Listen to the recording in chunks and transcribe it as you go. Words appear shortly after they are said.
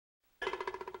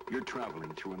You're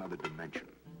traveling through another dimension.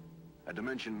 A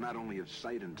dimension not only of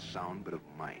sight and sound, but of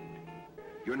mind.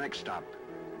 Your next stop.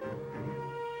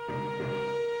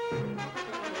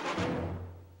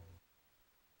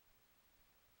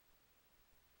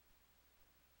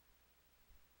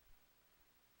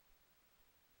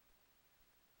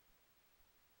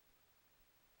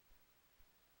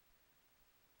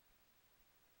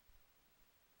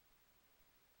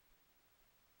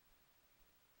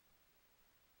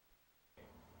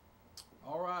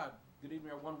 All right. Good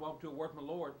evening, everyone. Welcome to A Word from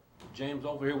the Lord. James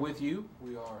over here with you.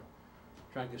 We are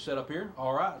trying to get set up here.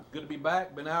 All right. Good to be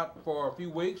back. Been out for a few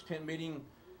weeks, tent meeting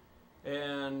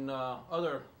and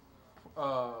other,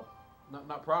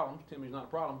 not problems. Tent meeting's not a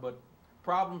problem, but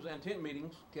problems and tent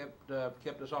meetings kept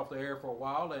us off the air for a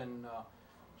while, and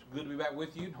it's good to be back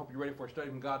with you. Hope you're ready for a study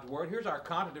from God's Word. Here's our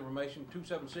contact information.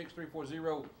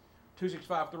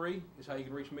 276-340-2653 is how you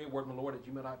can reach me,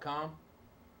 wordfromthelord@gmail.com.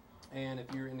 And if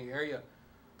you're in the area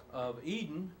of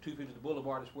Eden, 250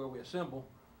 Boulevard is where we assemble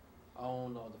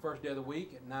on the first day of the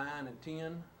week at 9 and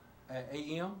 10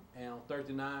 a.m. and on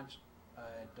Thursday nights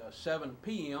at 7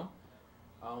 p.m.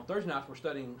 On Thursday nights we're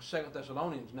studying 2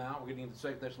 Thessalonians now. We're getting into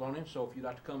 2 Thessalonians, so if you'd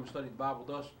like to come and study the Bible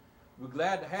with us, we're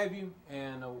glad to have you,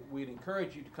 and we'd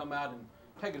encourage you to come out and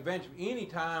take advantage of any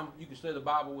time you can study the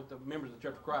Bible with the members of the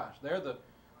Church of Christ.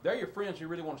 They're your friends who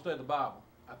really want to study the Bible.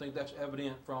 I think that's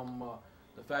evident from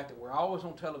the fact that we're always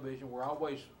on television, we're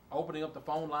always opening up the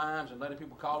phone lines and letting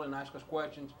people call in and ask us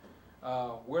questions.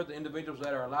 We're the individuals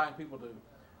that are allowing people to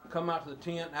come out to the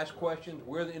tent and ask questions.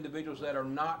 We're the individuals that are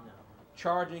not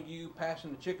charging you,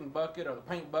 passing the chicken bucket or the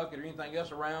paint bucket or anything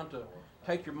else around to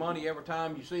take your money every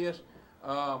time you see us.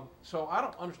 So I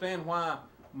don't understand why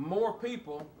more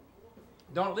people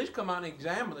don't at least come out and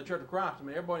examine the Church of Christ. I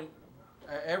mean,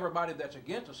 everybody that's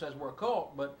against us says we're a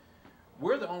cult, but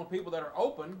we're the only people that are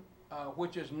open,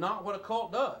 which is not what a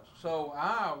cult does. So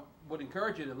I would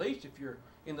encourage you, at least if you're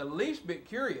in the least bit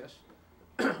curious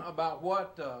about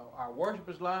what our worship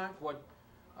is like, what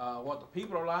the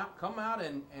people are like, come out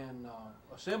and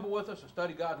assemble with us and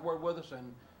study God's Word with us,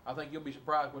 and I think you'll be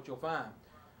surprised what you'll find.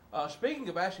 Speaking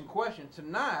of asking questions,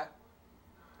 tonight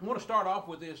I want to start off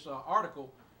with this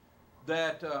article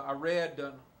that I read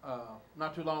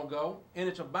not too long ago, and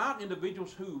it's about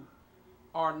individuals who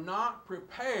are not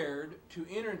prepared to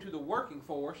enter into the working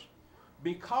force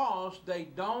because they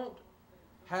don't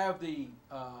have the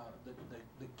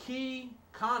key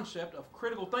concept of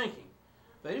critical thinking.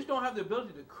 They just don't have the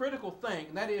ability to critical think,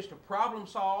 and that is to problem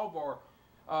solve or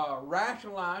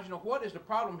rationalize. You know, what is the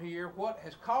problem here? What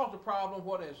has caused the problem?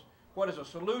 What is a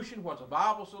solution? What's a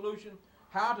viable solution?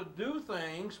 How to do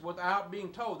things without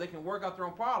being told. They can work out their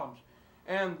own problems.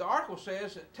 And the article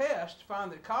says that tests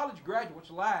find that college graduates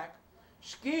lack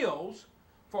skills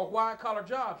for white-collar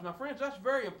jobs. Now, friends, that's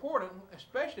very important,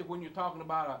 especially when you're talking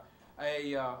about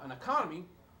an economy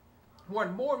where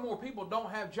more and more people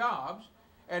don't have jobs,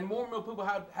 and more people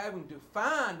having to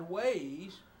find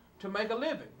ways to make a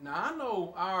living. Now, I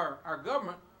know our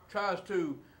government tries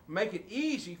to make it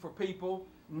easy for people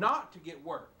not to get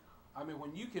work. I mean,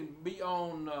 when you can be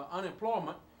on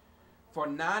unemployment for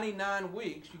 99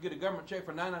 weeks, you get a government check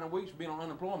for 99 weeks for being on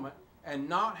unemployment, and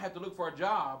not have to look for a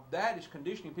job, that is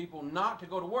conditioning people not to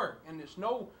go to work. And it's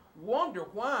no wonder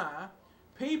why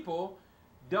people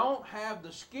don't have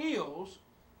the skills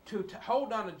to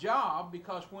hold down a job,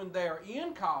 because when they're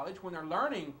in college, when they're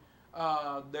learning,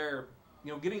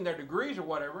 getting their degrees or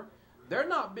whatever, they're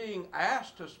not being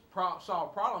asked to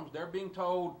solve problems. They're being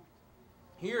told,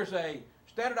 here's a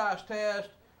standardized test,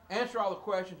 answer all the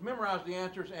questions, memorize the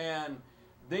answers, and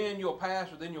then you'll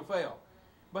pass or then you'll fail.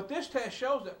 But this test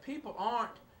shows that people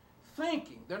aren't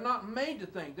thinking. They're not made to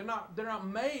think. They're not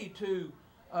made to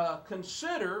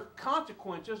consider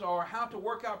consequences or how to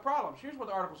work out problems. Here's what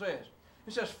the article says.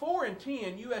 It says 4 in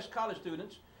 10 U.S. college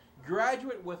students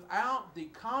graduate without the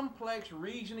complex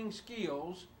reasoning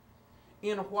skills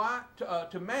in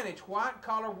to manage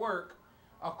white-collar work,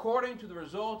 according to the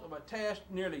result of a test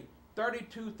nearly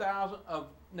 32,000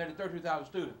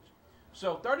 students.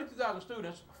 So 32,000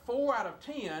 students, 4 out of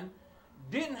 10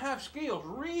 didn't have skills,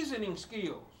 reasoning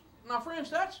skills. Now,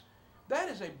 friends, that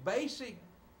is a basic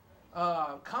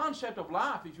concept of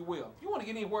life, if you will. If you want to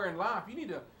get anywhere in life, you need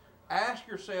to ask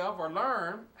yourself or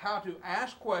learn how to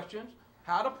ask questions,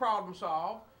 how to problem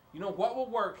solve, what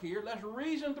will work here. Let's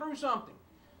reason through something.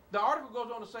 The article goes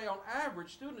on to say, on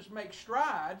average, students make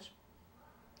strides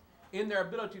in their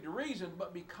ability to reason,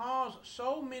 but because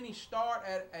so many start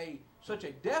at such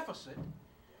a deficit,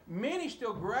 many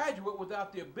still graduate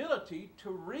without the ability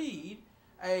to read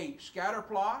a scatter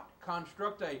plot,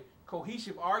 construct a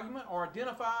cohesive argument, or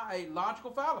identify a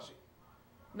logical fallacy.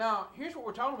 Now, here's what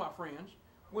we're talking about, friends.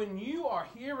 When you are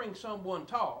hearing someone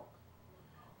talk,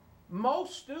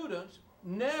 most students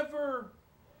never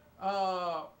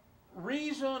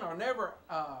reason or never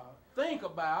think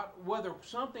about whether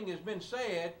something has been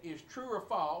said is true or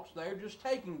false. They're just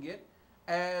taking it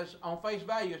as on face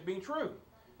value as being true.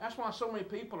 That's why so many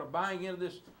people are buying into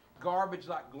this garbage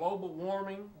like global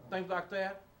warming, things like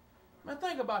that. Man,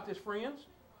 think about this, friends.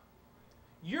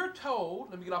 You're told,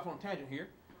 let me get off on a tangent here.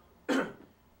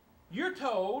 You're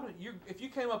told, if you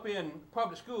came up in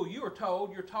public school, you're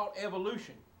taught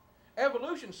evolution.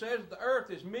 Evolution says that the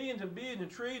earth is millions and billions and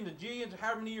trillions and jillions,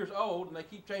 however many years old, and they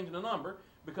keep changing the number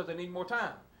because they need more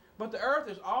time. But the earth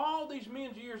is all these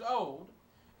millions of years old,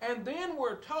 and then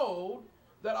we're told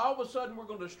that all of a sudden we're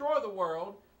going to destroy the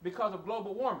world because of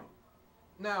global warming.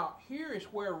 Now, here is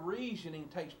where reasoning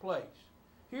takes place.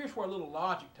 Here's where a little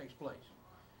logic takes place.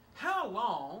 How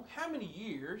long, how many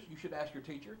years, you should ask your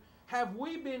teacher, have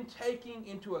we been taking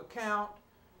into account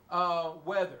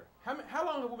weather? How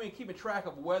long have we been keeping track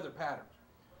of weather patterns?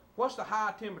 What's the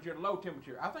high temperature, the low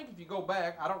temperature? I think if you go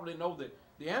back, I don't really know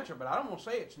the answer, but I don't want to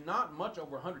say it's not much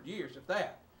over 100 years, if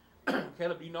that.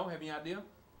 Caleb, do you know? Have any idea? No.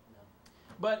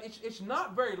 But it's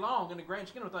not very long in the grand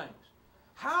scheme of things.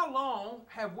 How long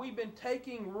have we been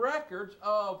taking records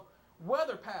of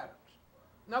weather patterns?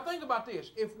 Now think about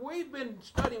this. If we've been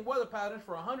studying weather patterns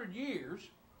for 100 years,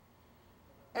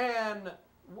 and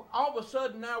all of a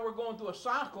sudden now we're going through a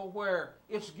cycle where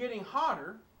it's getting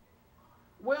hotter,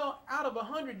 well, out of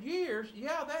 100 years,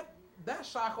 yeah, that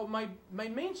cycle may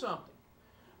mean something.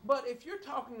 But if you're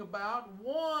talking about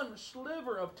one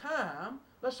sliver of time,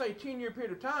 let's say 10-year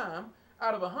period of time,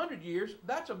 out of 100 years,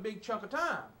 that's a big chunk of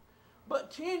time.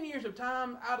 But 10 years of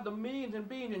time out of the millions and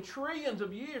billions and trillions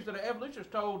of years that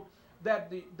evolutionists told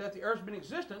that the Earth's been in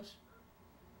existence,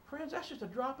 friends, that's just a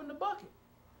drop in the bucket.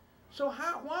 So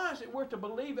why is it we're to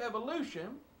believe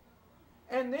evolution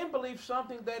and then believe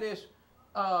something that is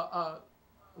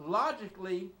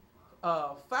logically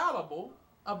fallible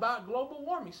about global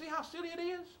warming? See how silly it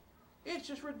is? It's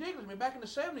just ridiculous. I mean, back in the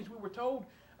 70s, we were told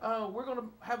we're going to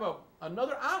have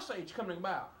another ice age coming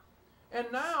about.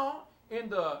 And now, in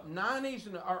the 90s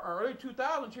and early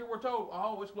 2000s here, we're told,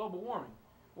 oh, it's global warming.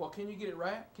 Well, can you get it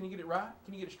right? Can you get it right?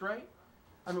 Can you get it straight?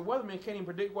 I mean, weathermen can't even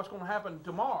predict what's going to happen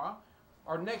tomorrow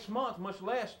or next month, much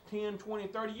less 10, 20,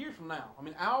 30 years from now. I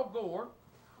mean, Al Gore,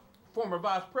 former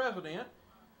vice president,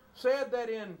 said that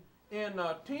in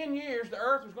 10 years, the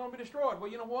earth was going to be destroyed. Well,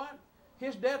 you know what?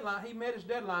 His deadline, he met his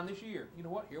deadline this year. You know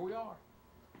what? Here we are.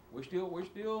 We're still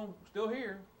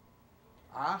here.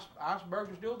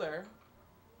 Icebergs are still there,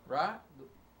 right? The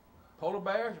polar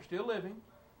bears are still living.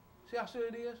 See how silly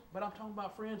it is? But I'm talking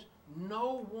about, friends,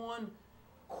 no one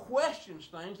questions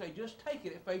things. They just take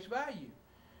it at face value.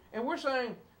 And we're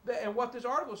saying that, and what this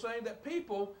article is saying, that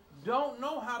people don't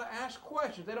know how to ask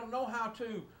questions. They don't know how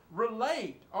to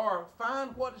relate or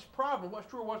find what is problem, what's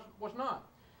true, what's not.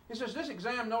 It says this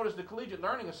exam, known as the Collegiate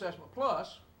Learning Assessment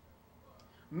Plus,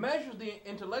 measures the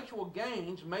intellectual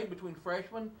gains made between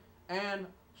freshman and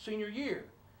senior year.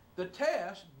 The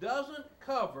test doesn't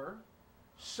cover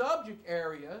subject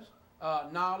areas,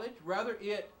 knowledge. Rather,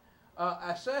 it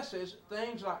assesses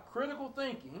things like critical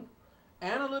thinking,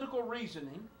 analytical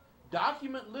reasoning,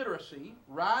 document literacy,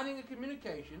 writing and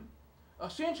communication,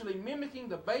 essentially mimicking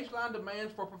the baseline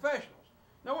demands for professionals.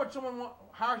 In other words, someone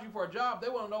hires you for a job, they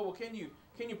want to know, well, can you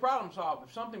problem solve?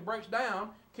 If something breaks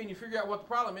down, can you figure out what the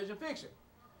problem is and fix it?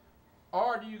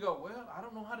 Or do you go, well, I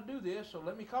don't know how to do this, so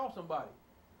let me call somebody.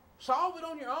 Solve it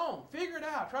on your own. Figure it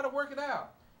out. Try to work it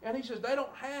out. And he says they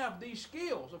don't have these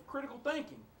skills of critical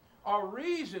thinking or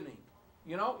reasoning.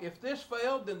 You know, if this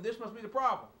failed, then this must be the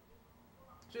problem.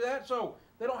 See that? So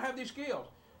they don't have these skills.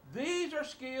 These are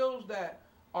skills that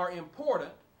are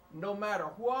important no matter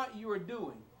what you are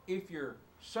doing. If you're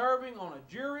serving on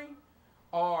a jury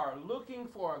or looking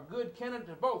for a good candidate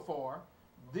to vote for,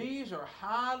 these are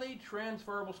highly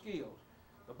transferable skills.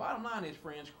 The bottom line is,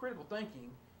 friends, critical thinking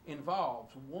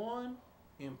involves one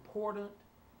important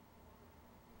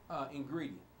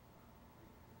ingredient,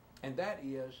 and that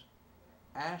is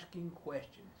asking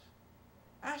questions.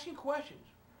 Asking questions.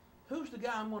 Who's the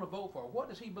guy I'm going to vote for? What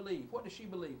does he believe? What does she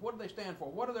believe? What do they stand for?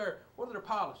 What are their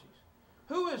policies?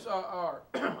 Who is what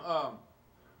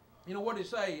do you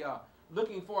say?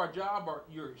 Looking for a job, or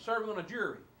you're serving on a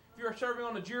jury. If you're serving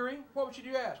on a jury, what should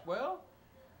you ask? Well,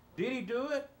 did he do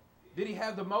it? Did he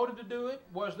have the motive to do it?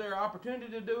 Was there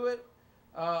opportunity to do it?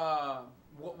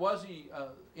 Was he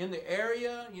in the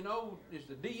area? You know, is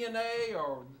the DNA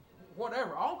or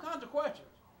whatever? All kinds of questions.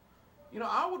 You know,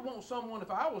 I would want someone,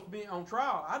 if I was being on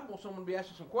trial, I'd want someone to be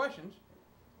asking some questions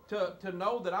to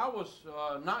know that I was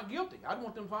not guilty. I'd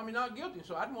want them to find me not guilty,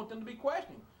 so I'd want them to be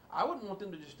questioning. I wouldn't want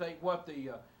them to just take what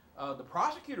the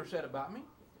prosecutor said about me.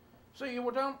 See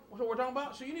what we're talking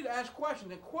about? So you need to ask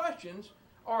questions, and questions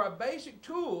are a basic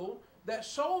tool that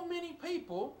so many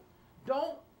people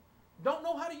don't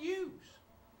know how to use.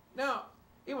 Now,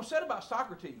 it was said about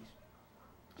Socrates.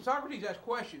 Socrates asked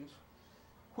questions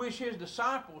which his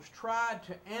disciples tried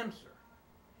to answer.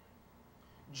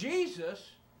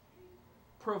 Jesus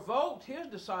provoked his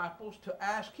disciples to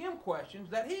ask him questions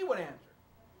that he would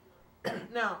answer.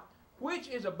 Now, which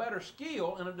is a better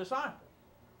skill in a disciple?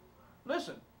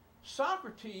 Listen,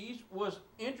 Socrates was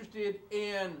interested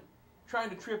in trying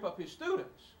to trip up his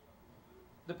students,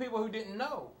 the people who didn't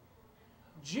know.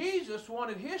 Jesus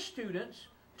wanted his students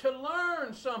to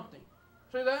learn something.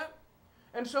 See that?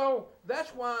 And so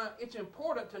that's why it's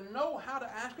important to know how to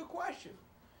ask a question.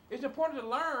 It's important to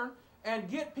learn and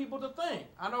get people to think.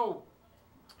 I know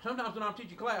sometimes when I'm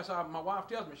teaching class, my wife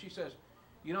tells me, she says,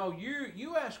 you know,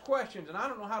 you ask questions and I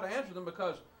don't know how to answer them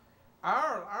because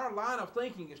our line of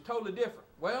thinking is totally different.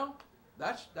 Well,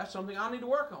 that's something I need to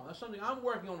work on. That's something I'm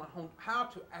working on how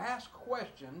to ask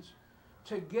questions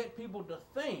to get people to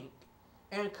think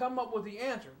and come up with the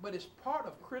answer. But it's part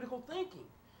of critical thinking.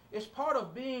 It's part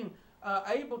of being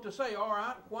able to say, all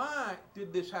right, why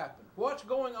did this happen? What's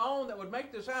going on that would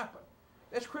make this happen?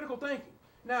 That's critical thinking.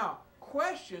 Now,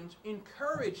 questions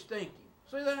encourage thinking.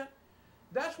 See that?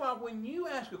 That's why when you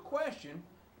ask a question,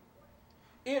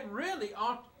 it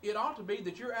ought to be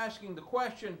that you're asking the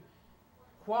question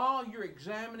while you're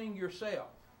examining yourself.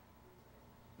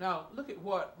 Now, look at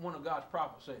what one of God's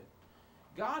prophets said.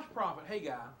 God's prophet,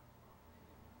 Haggai,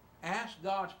 asked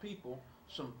God's people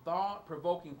some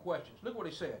thought-provoking questions. Look what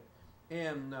he said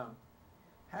in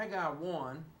Haggai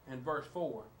 1 and verse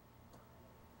 4.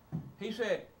 He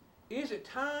said, "Is it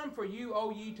time for you,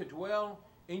 O ye, to dwell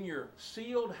in your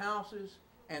sealed houses,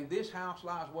 and this house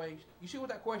lies waste?" You see what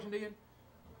that question did?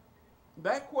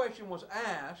 That question was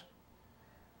asked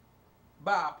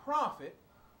by a prophet,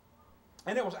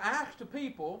 and it was asked to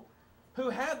people who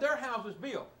had their houses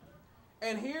built.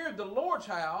 And here the Lord's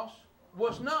house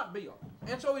was not built.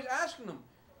 And so he's asking them,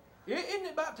 isn't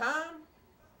it about time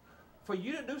for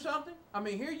you to do something? I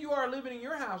mean, here you are living in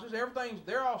your houses.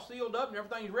 They're all sealed up and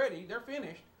everything's ready. They're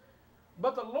finished.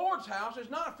 But the Lord's house is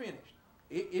not finished.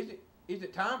 Is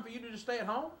it time for you to just stay at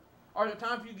home? Or is it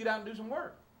time for you to get out and do some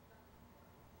work?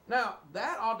 Now,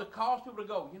 that ought to cause people to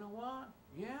go, you know what?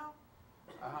 Yeah,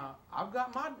 I've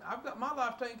got my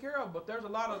life taken care of, but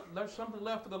there's something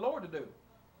left for the Lord to do.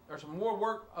 There's some more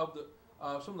work of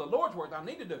some of the Lord's work I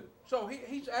need to do. So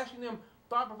he's asking them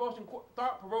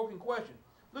thought-provoking questions.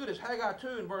 Look at this, Haggai 2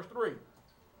 and verse 3.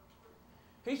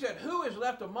 He said, "Who is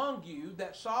left among you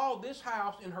that saw this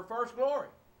house in her first glory?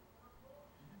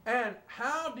 And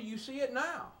how do you see it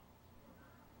now?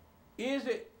 Is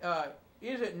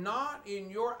it not in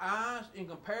your eyes in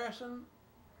comparison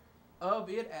of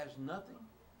it as nothing?"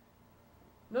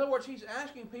 In other words, he's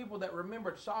asking people that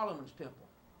remembered Solomon's temple.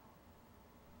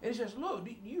 And he says, look,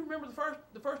 do you remember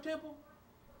the first temple?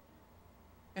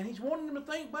 And he's wanting them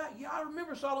to think back. Yeah, I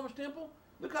remember Solomon's temple.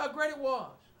 Look how great it was.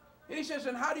 And he says,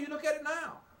 and how do you look at it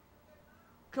now?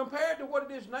 Compared to what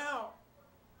it is now,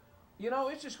 you know,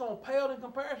 it's just going to pale in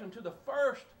comparison to the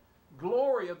first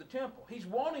glory of the temple. He's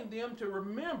wanting them to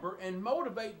remember and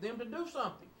motivate them to do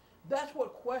something. That's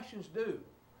what questions do.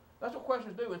 That's what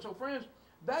questions do. And so, friends,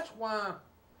 that's why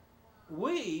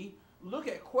we look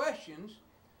at questions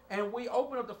and we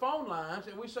open up the phone lines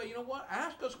and we say, you know what,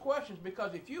 ask us questions,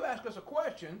 because if you ask us a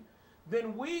question,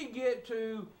 then we get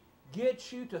to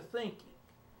get you to thinking.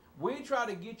 We try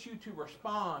to get you to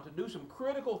respond, to do some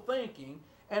critical thinking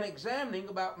and examining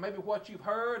about maybe what you've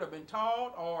heard or been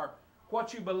taught or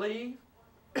what you believe.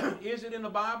 Is it in the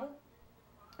Bible?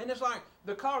 And it's like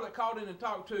the caller that called in and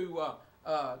talked to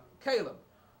Caleb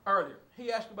earlier.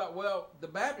 He asked about, well,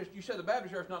 you said the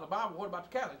Baptist church is not in the Bible. What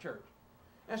about the Catholic church?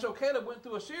 And so Caleb went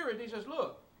through a series. He says,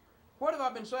 look, what have I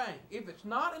been saying? If it's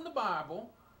not in the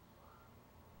Bible,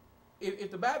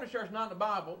 if the Baptist church is not in the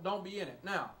Bible, don't be in it.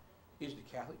 Now, is the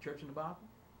Catholic church in the Bible?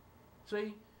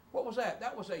 See, what was that?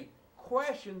 That was a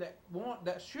question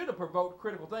that should have provoked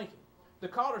critical thinking. The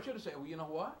caller should have said, well, you know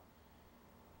what?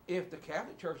 If the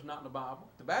Catholic church is not in the Bible,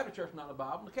 the Baptist church is not in the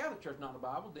Bible, the Catholic church is not in the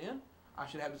Bible, then I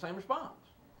should have the same response.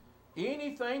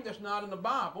 Anything that's not in the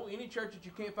Bible, any church that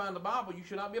you can't find in the Bible, you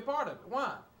should not be a part of it.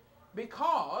 Why?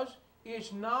 Because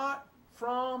it's not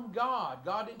from God.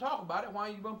 God didn't talk about it.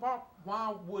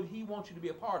 Why would he want you to be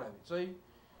a part of it? See?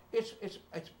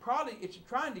 It's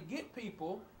trying to get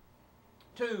people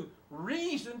to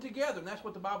reason together, and that's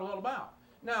what the Bible is all about.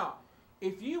 Now,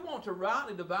 if you want to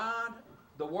rightly divide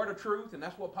the word of truth, and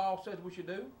that's what Paul says we should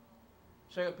do.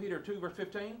 2 Peter 2, verse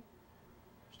 15.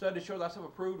 Study to show thyself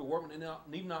approved, a workman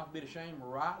need not be ashamed,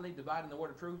 rightly dividing the word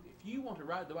of truth. If you want to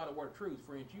rightly divide the word of truth,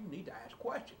 friends, you need to ask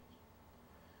questions.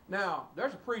 Now,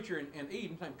 there's a preacher in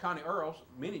Eden named Connie Earls.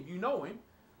 Many of you know him.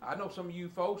 I know some of you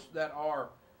folks that are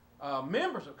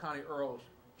members of Connie Earls'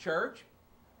 church.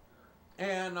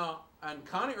 And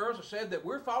Connie Earls has said that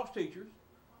we're false teachers.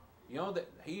 You know, that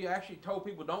he actually told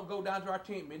people don't go down to our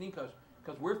tent meeting because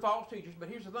we're false teachers. But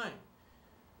here's the thing.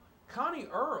 Connie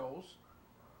Earls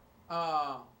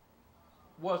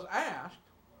was asked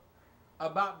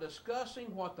about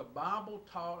discussing what the Bible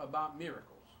taught about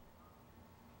miracles.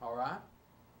 All right?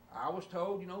 I was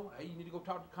told, you know, hey, you need to go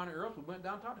talk to Connie Earls. We went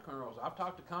down and talked to Connie Earls. I've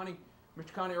talked to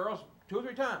Mr. Connie Earls 2 or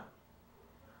 3 times.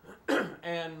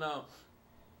 And,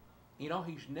 you know,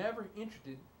 he's never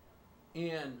interested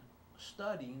in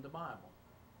studying the Bible.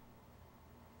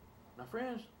 Now,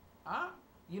 friends, I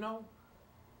don't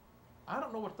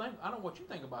know what to think. I don't know what you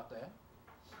think about that.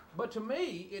 But to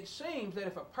me, it seems that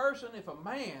if a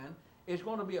man is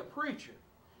going to be a preacher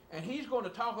and he's going to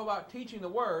talk about teaching the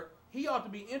Word, he ought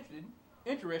to be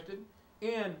interested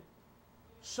in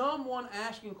someone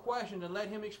asking questions and let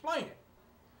him explain it.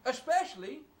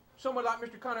 Especially someone like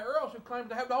Mr. Connie Earls who claims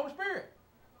to have the Holy Spirit.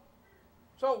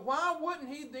 So why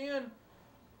wouldn't he then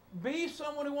be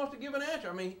someone who wants to give an answer?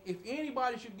 I mean, if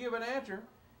anybody should give an answer,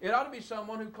 it ought to be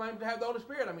someone who claims to have the Holy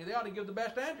Spirit. I mean, they ought to give the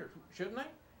best answers, shouldn't they?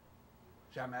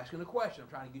 See, I'm asking a question. I'm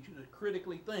trying to get you to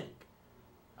critically think.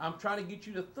 I'm trying to get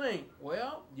you to think,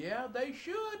 well, yeah, they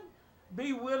should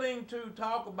be willing to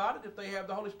talk about it if they have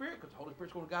the Holy Spirit, because the Holy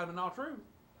Spirit's going to guide them in all truth.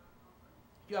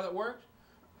 See how that works?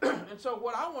 And so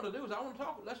what I want to do is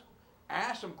let's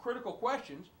ask some critical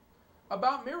questions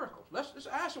about miracles. Let's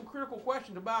ask some critical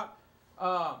questions about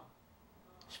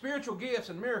spiritual gifts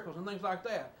and miracles and things like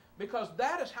that, because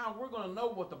that is how we're going to know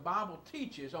what the Bible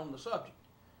teaches on the subject.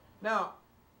 Now,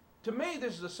 to me,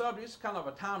 this is a subject, it's kind of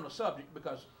a timeless subject,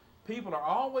 because people are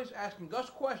always asking us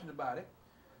questions about it.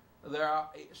 They're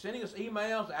sending us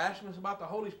emails, asking us about the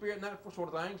Holy Spirit and that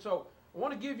sort of thing. So I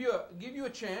want to give you a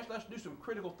chance. Let's do some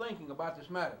critical thinking about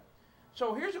this matter.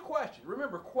 So here's a question.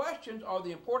 Remember, questions are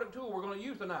the important tool we're going to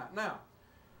use tonight. Now,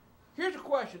 here's a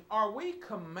question. Are we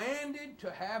commanded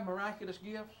to have miraculous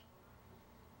gifts?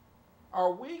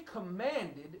 Are we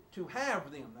commanded to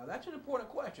have them? Now, that's an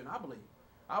important question, I believe.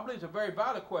 I believe it's a very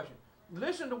valid question.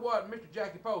 Listen to what Mr.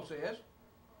 Jackie Poe says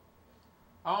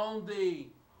on the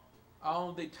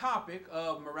topic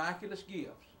of miraculous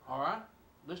gifts. All right?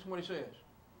 Listen to what he says.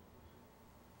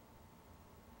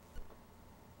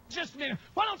 Just a minute.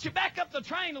 Why don't you back up the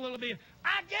train a little bit?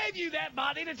 I gave you that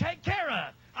body to take care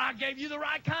of. I gave you the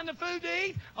right kind of food to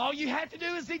eat. All you have to do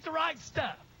is eat the right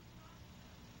stuff.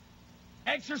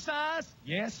 Exercise?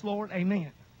 Yes, Lord.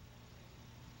 Amen.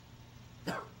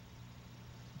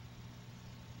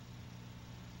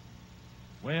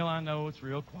 Well, I know it's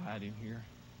real quiet in here,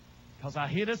 because I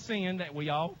hit a sin that we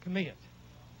all commit.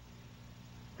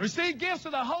 Receive gifts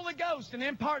of the Holy Ghost and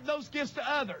impart those gifts to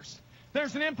others.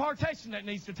 There's an impartation that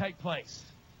needs to take place.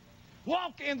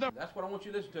 Walk in the... That's what I want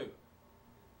you to listen to.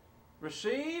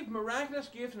 Receive miraculous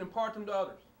gifts and impart them to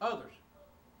others.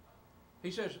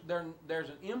 He says there's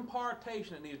an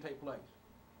impartation that needs to take place.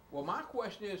 Well, my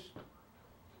question is,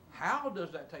 how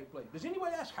does that take place? Does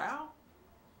anybody ask how?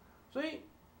 See,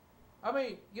 I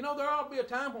mean, you know, there ought to be a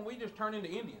time when we just turn into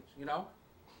Indians, you know.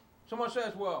 Someone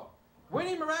says, well, we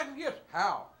need miraculous gifts.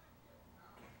 How?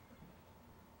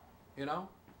 You know?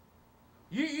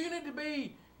 You need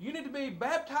to be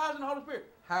baptized in the Holy Spirit.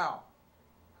 How?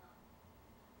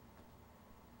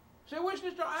 See, we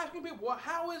should start asking people, well,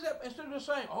 how is that? Instead of just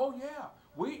saying, oh yeah,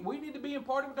 we need to be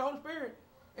imparted with the Holy Spirit.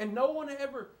 And no one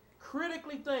ever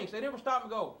critically thinks, they never stop and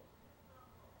go,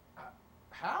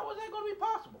 how is that going to be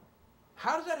possible?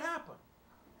 How does that happen?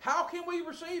 How can we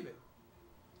receive it?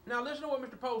 Now listen to what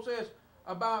Mr. Poe says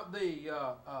about the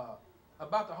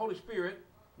Holy Spirit.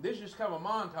 This is just kind of a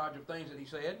montage of things that he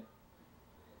said.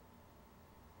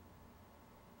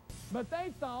 But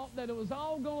they thought that it was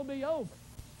all going to be over.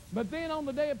 But then on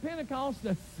the day of Pentecost,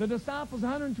 the disciples,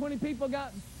 120 people,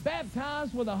 got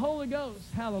baptized with the Holy Ghost.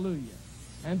 Hallelujah.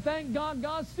 And thank God,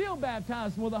 God's still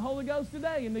baptizing with the Holy Ghost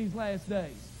today in these last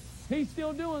days. He's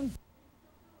still doing...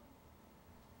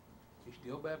 He's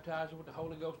still baptizing with the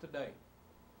Holy Ghost today.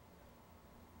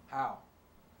 How?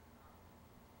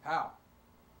 How?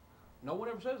 No one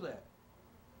ever says that.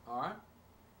 All right?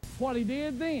 What he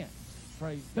did then.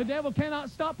 Praise. The devil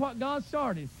cannot stop what God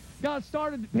started. God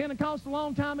started Pentecost a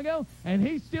long time ago, and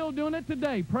he's still doing it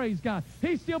today. Praise God.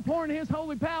 He's still pouring his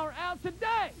holy power out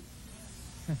today.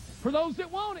 For those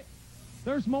that want it.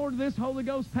 There's more to this Holy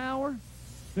Ghost power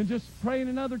than just praying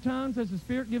in other tongues as the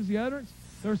Spirit gives the utterance.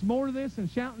 There's more to this than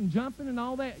shouting, jumping, and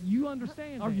all that. You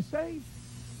understand. Are you saved?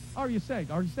 Are you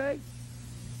saved? Are you saved?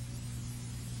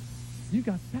 You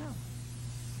got the power.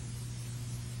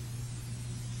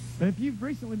 But if you've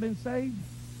recently been saved,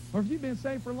 or if you've been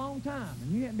saved for a long time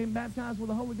and you haven't been baptized with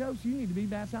the Holy Ghost, you need to be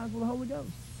baptized with the Holy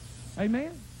Ghost.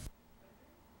 Amen?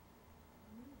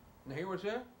 Now hear what it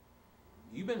said?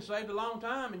 You've been saved a long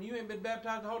time and you ain't been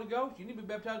baptized with the Holy Ghost. You need to be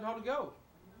baptized with the Holy Ghost.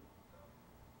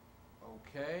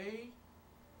 Okay.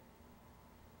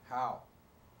 How?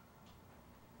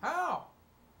 How?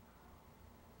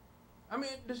 I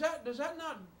mean, does that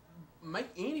not make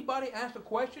anybody ask a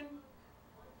question?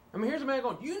 I mean, here's a man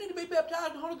going, you need to be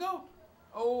baptized in the Holy Ghost.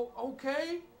 Oh,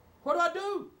 okay. What do I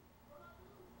do?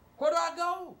 Where do I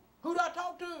go? Who do I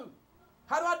talk to?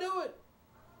 How do I do it?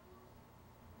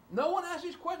 No one asks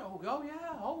these questions.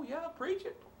 Oh yeah, preach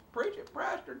it,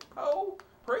 pastor,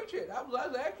 preach it. That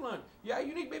was excellent. Yeah,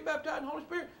 you need to be baptized in the Holy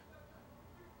Spirit.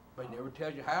 But he never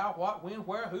tells you how, what, when,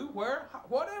 where, who, where,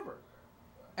 whatever.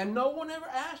 And no one ever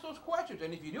asks those questions.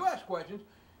 And if you do ask questions,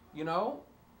 you know,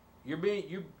 you're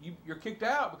kicked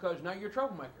out because now you're a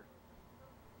troublemaker.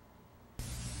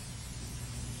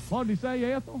 What did he say,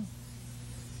 Ethel?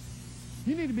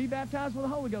 You need to be baptized with the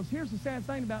Holy Ghost. Here's the sad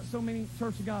thing about so many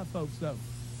Church of God folks, though.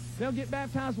 They'll get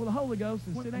baptized with the Holy Ghost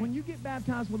and sit down. When you get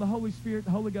baptized with the Holy Spirit,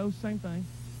 the Holy Ghost, same thing.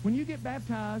 When you get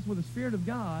baptized with the Spirit of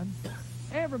God,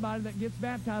 everybody that gets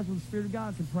baptized with the Spirit of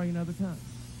God can pray in other tongues.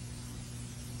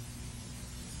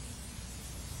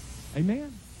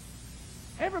 Amen?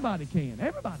 Everybody can.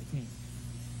 Everybody can.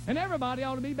 And everybody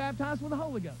ought to be baptized with the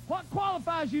Holy Ghost. What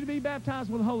qualifies you to be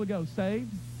baptized with the Holy Ghost?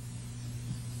 Saved?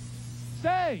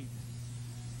 Saved.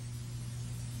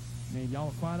 Man, y'all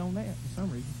are quiet on that for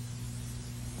some reason.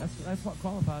 That's what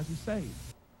qualifies you saved.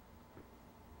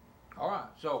 All right.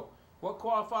 So, what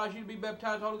qualifies you to be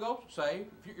baptized in the Holy Ghost? Saved.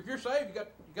 If you're saved, you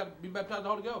got to be baptized in the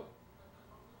Holy Ghost.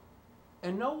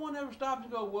 And no one ever stops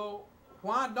and go, well,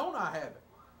 why don't I have it?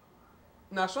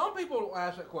 Now, some people will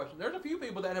ask that question. There's a few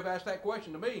people that have asked that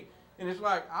question to me, and it's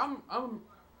like I'm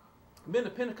been to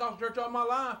Pentecostal church all my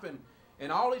life,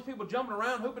 and all these people jumping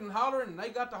around, hooping and hollering, and they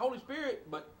got the Holy Spirit,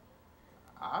 but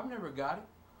I've never got it.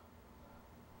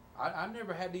 I've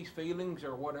never had these feelings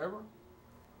or whatever.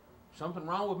 Something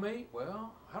wrong with me?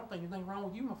 Well, I don't think anything's wrong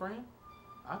with you, my friend.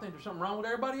 I think there's something wrong with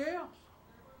everybody else.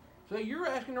 So you're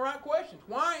asking the right questions.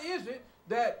 Why is it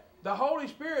that the Holy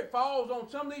Spirit falls on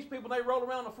some of these people, they roll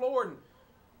around the floor and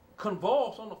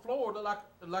convulse on the floor like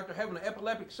they're having an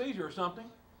epileptic seizure or something,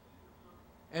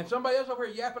 and somebody else over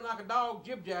here yapping like a dog,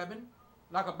 jib-jabbing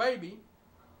like a baby,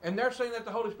 and they're saying that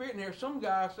the Holy Spirit, and there's some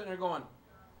guy sitting there going,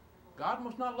 God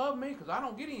must not love me because I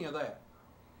don't get any of that.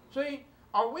 See,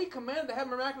 are we commanded to have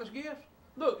miraculous gifts?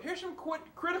 Look, here's some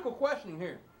critical questioning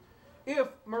here. If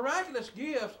miraculous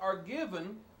gifts are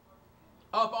given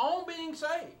upon being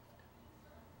saved,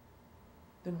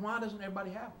 then why doesn't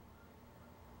everybody have them?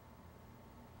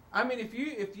 I mean, if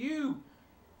you,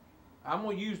 I'm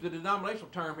going to use the denominational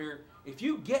term here, if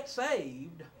you get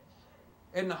saved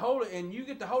and you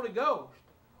get the Holy Ghost,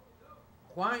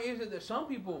 why is it that some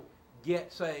people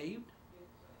get saved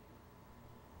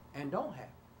and don't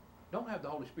have the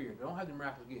Holy Spirit, don't have the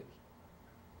miraculous gifts?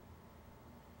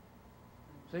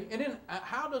 See, and then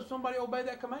how does somebody obey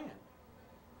that command?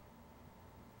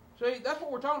 See, that's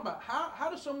what we're talking about. How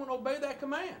does someone obey that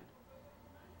command?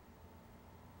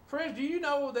 Friends, do you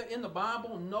know that in the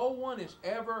Bible, no one is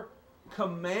ever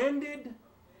commanded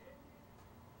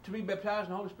to be baptized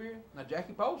in the Holy Spirit? Now,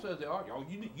 Jackie Poe says they are. Oh,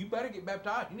 you better get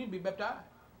baptized. You need to be baptized.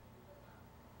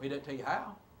 But he doesn't tell you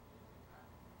how.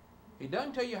 He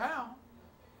doesn't tell you how.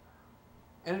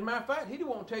 And as a matter of fact, he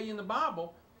won't tell you in the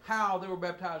Bible how they were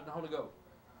baptized in the Holy Ghost.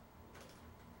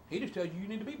 He just tells you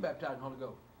need to be baptized in the Holy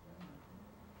Ghost.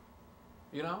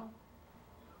 You know?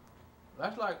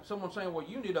 That's like someone saying, well,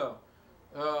 you need a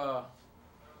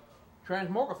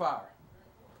transmogrifier.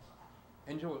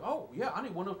 And you go, oh, yeah, I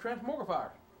need one of those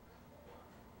transmogrifiers.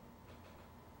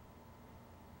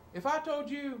 If I told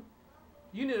you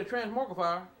you need a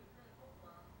transmogrifier,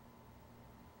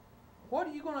 what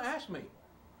are you going to ask me?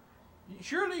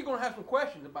 Surely you're going to have some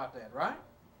questions about that, right?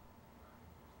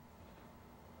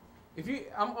 If you,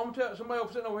 I'm going to tell somebody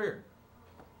else sitting over here,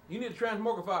 you need a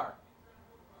transmogrifier.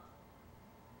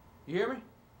 You hear me?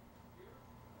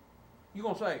 You're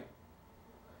going to say,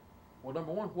 well,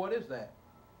 number one, what is that?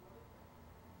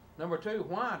 Number two,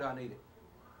 why do I need it?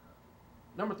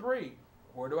 Number three,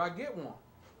 where do I get one?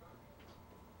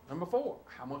 Number four,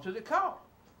 how much does it cost?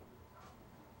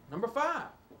 Number five,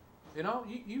 you know,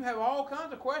 you have all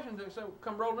kinds of questions that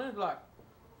come rolling in. It's like,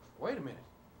 wait a minute.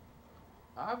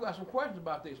 I've got some questions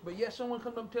about this. But yet someone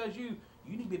comes up and tells you,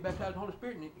 you need to be baptized in the Holy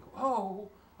Spirit. And you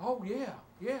go, oh,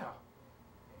 yeah.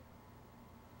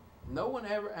 No one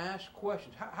ever asks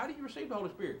questions. How do you receive the Holy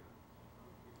Spirit?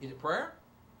 Is it prayer?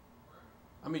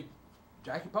 I mean,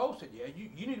 Jackie Poe said, yeah,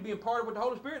 you need to be imparted with the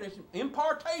Holy Spirit. There's an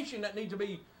impartation that needs to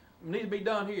be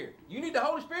done here. You need the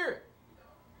Holy Spirit.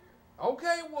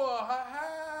 Okay, well,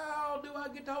 how do I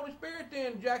get the Holy Spirit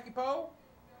then, Jackie Poe?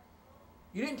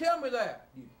 You didn't tell me that.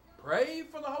 Do you pray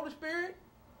for the Holy Spirit?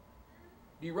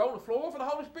 Do you roll the floor for the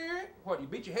Holy Spirit? What, do you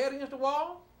beat your head against the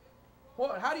wall?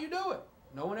 What? How do you do it?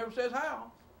 No one ever says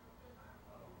how.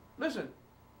 Listen,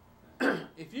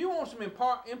 if you want some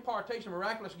impartation of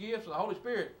miraculous gifts of the Holy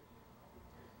Spirit,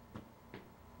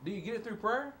 do you get it through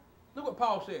prayer? Look what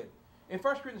Paul said. In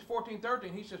 1 Corinthians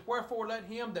 14:13, he says, wherefore let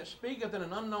him that speaketh in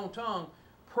an unknown tongue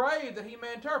pray that he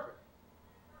may interpret.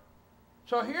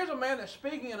 So here's a man that's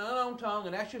speaking in an unknown tongue,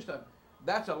 and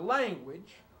that's a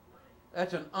language.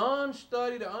 That's an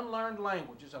unstudied, unlearned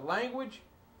language. It's a language.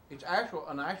 It's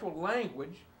an actual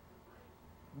language,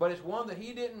 but it's one that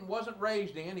he wasn't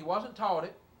raised in. He wasn't taught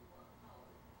it.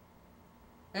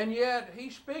 And yet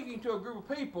he's speaking to a group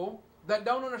of people that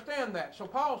don't understand that. So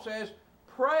Paul says,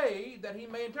 pray that he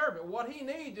may interpret. What he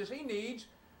needs is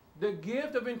the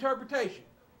gift of interpretation.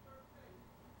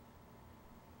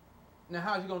 Now,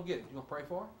 how is he going to get it? Is he going to pray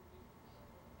for it?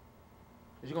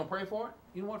 Is he going to pray for it?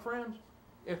 You know what, friends?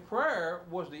 If prayer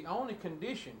was the only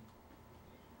condition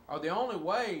or the only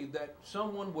way that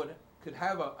someone could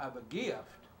have a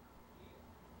gift,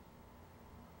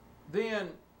 then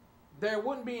there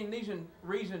wouldn't be any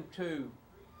reason to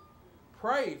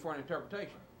pray for an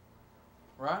interpretation.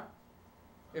 Right?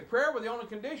 If prayer were the only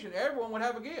condition, everyone would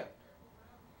have a gift.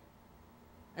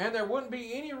 And there wouldn't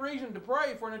be any reason to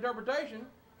pray for an interpretation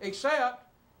except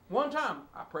one time.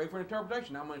 I pray for an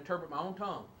interpretation. I'm going to interpret my own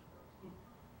tongues.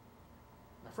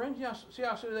 Now, friends, see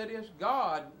how silly that is?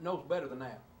 God knows better than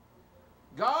that.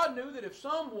 God knew that if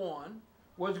someone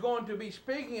was going to be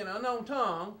speaking in an unknown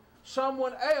tongue,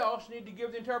 someone else needed to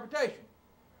give the interpretation.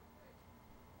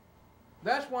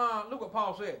 That's why, look what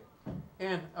Paul said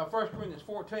in 1 Corinthians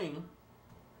 14.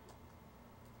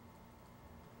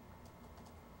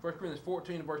 1 Corinthians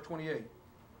 14 and verse 28.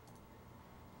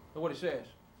 Look what it says.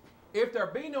 If there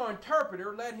be no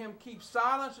interpreter, let him keep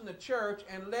silence in the church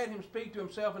and let him speak to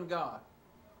himself and God.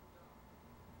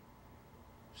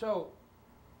 So,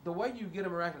 the way you get a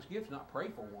miraculous gift is not pray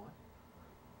for one.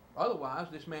 Otherwise,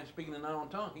 this man speaking in an unknown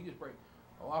tongue, he just prays,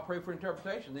 oh, I'll pray for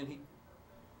interpretation. Then he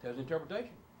tells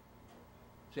interpretation.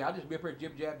 See, I'll just be up here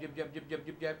jib jab, jib jab, jib jab,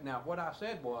 jib jab. Now, what I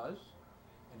said was,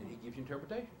 and then he gives you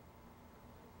interpretation.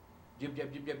 Jib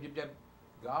jab, jib jab, jib jab.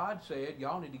 God said,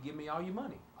 y'all need to give me all your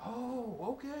money. Oh,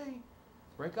 okay.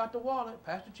 Break out the wallet,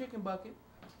 pass the chicken bucket.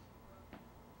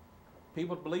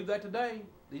 People believe that today.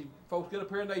 These folks get up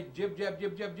here and they jib jab,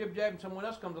 jib jab, jib jab, and someone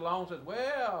else comes along and says,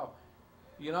 well,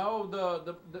 you know,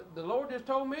 the Lord just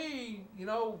told me, you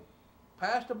know,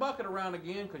 pass the bucket around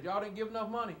again because y'all didn't give enough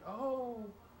money. Oh,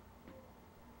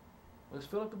 let's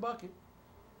fill up the bucket.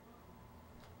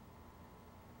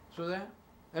 So that,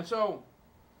 and so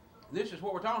this is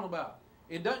what we're talking about.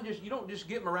 It doesn't just, you don't just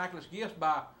get miraculous gifts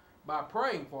by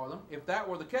praying for them. If that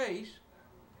were the case,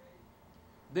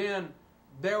 then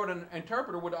an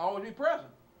interpreter would always be present.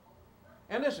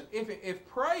 And listen, if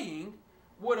praying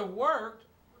would have worked,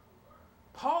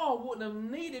 Paul wouldn't have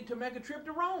needed to make a trip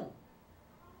to Rome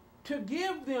to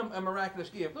give them a miraculous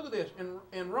gift. Look at this.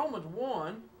 In Romans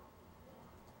 1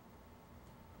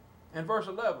 and verse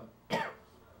 11,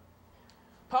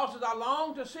 Paul says, I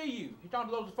long to see you. He's talking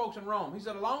to those folks in Rome. He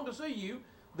said, I long to see you,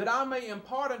 that I may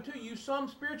impart unto you some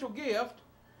spiritual gift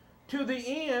to the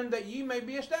end that ye may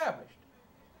be established.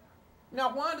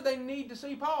 Now, why did they need to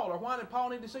see Paul, or why did Paul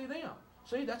need to see them?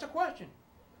 See, that's a question.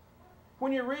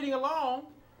 When you're reading along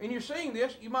and you're seeing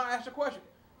this, you might ask the question,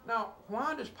 now,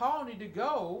 why does Paul need to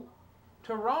go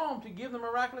to Rome to give them a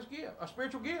miraculous gift, a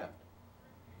spiritual gift?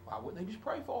 Why wouldn't they just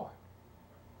pray for it?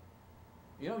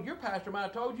 You know, your pastor might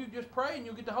have told you, just pray and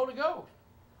you'll get the Holy Ghost.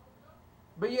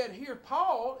 But yet here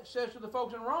Paul says to the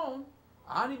folks in Rome,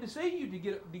 I need to see you to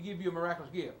give you a miraculous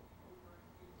gift.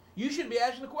 You should be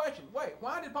asking the question, wait,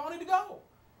 why did Paul need to go?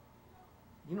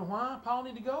 You know why Paul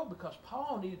needed to go? Because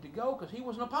Paul needed to go because he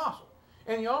was an apostle.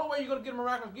 And the only way you're going to get a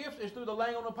miraculous gift is through the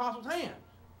laying on the apostles' hands.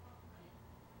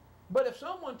 But if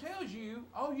someone tells you,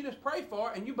 oh, you just pray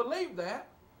for it, and you believe that,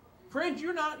 friends,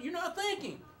 you're not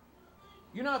thinking.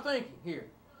 You're not thinking here.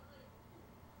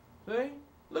 See?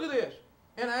 Look at this.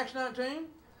 In Acts 19,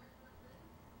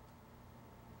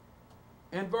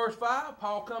 in verse 5,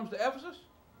 Paul comes to Ephesus,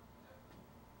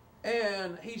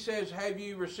 and he says, have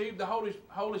you received the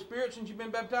Holy Spirit since you've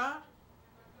been baptized?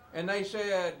 And they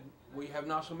said, we have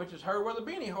not so much as heard whether there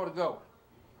be any Holy Ghost.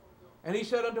 And he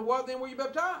said, unto what then were you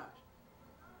baptized?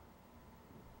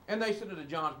 And they said, unto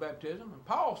John's baptism. And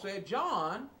Paul said,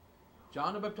 John the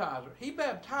baptizer, he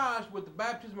baptized with the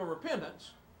baptism of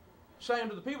repentance, saying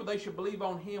to the people they should believe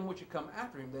on him which should come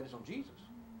after him, that is on Jesus.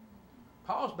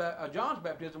 John's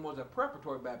baptism was a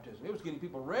preparatory baptism. It was getting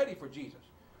people ready for Jesus.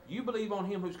 You believe on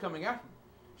him who's coming after him.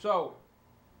 So,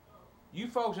 you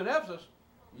folks in Ephesus,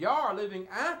 y'all are living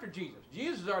after Jesus.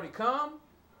 Jesus has already come,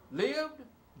 lived,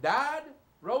 died,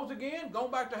 rose again,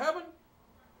 gone back to heaven.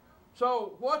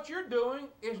 So what you're doing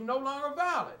is no longer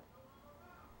valid.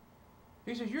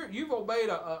 He says you've obeyed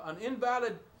an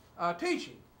invalid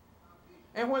teaching.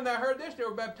 And when they heard this, they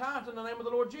were baptized in the name of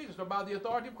the Lord Jesus, or by the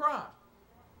authority of Christ.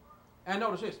 And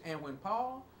notice this, and when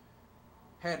Paul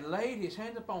had laid his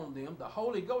hands upon them, the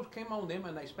Holy Ghost came on them,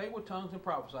 and they spake with tongues and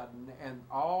prophesied, and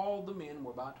all the men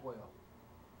were about 12.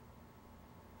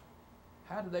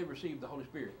 How did they receive the Holy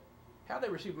Spirit? How did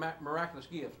they receive miraculous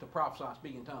gifts to prophesy,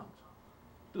 speak in tongues?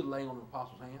 Through the laying on the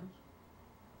apostles' hands.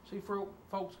 See, for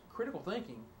folks, critical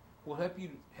thinking will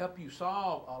help you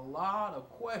solve a lot of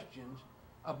questions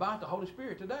about the Holy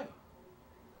Spirit today.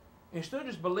 Instead of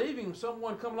just believing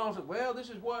someone come along and say, well, this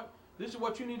is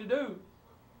what you need to do.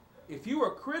 If you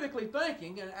are critically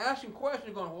thinking and asking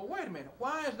questions, going, well, wait a minute,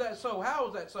 why is that so? How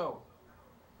is that so?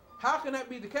 How can that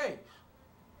be the case?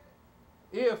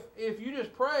 If you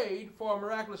just prayed for a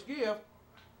miraculous gift,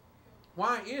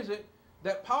 why is it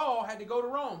that Paul had to go to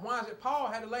Rome? Why is it Paul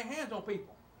had to lay hands on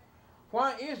people?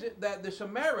 Why is it that the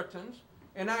Samaritans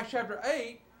in Acts chapter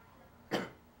 8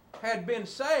 had been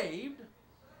saved,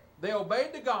 they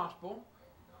obeyed the gospel,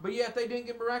 but yet they didn't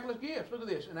get miraculous gifts? Look at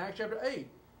this in Acts chapter 8.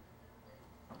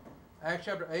 Acts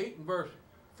chapter 8 and verse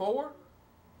 4.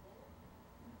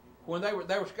 When they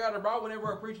were scattered abroad, when they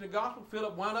were preaching the gospel,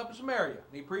 Philip wound up in Samaria,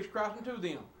 and he preached Christ unto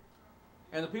them.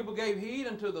 And the people gave heed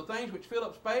unto the things which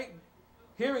Philip spake,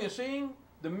 hearing and seeing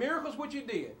the miracles which he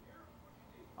did.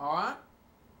 All right?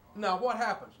 Now, what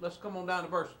happens? Let's come on down to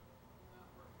verse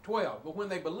 12. But when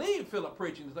they believed Philip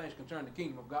preaching the things concerning the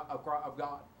kingdom of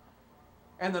God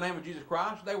and the name of Jesus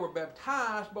Christ, they were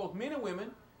baptized, both men and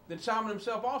women. Then Simon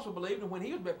himself also believed, and when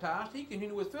he was baptized, he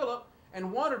continued with Philip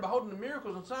and wondered, beholding the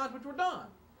miracles and signs which were done.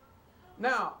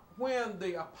 Now, when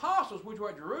the apostles which were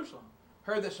at Jerusalem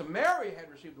heard that Samaria had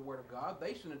received the word of God,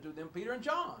 they sent unto them Peter and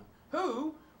John,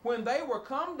 who, when they were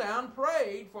come down,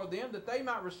 prayed for them that they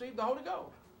might receive the Holy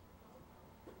Ghost.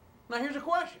 Now, here's a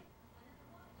question.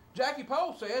 Jackie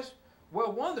Poe says,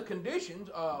 well, one of the conditions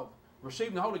of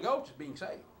receiving the Holy Ghost is being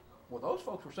saved. Well, those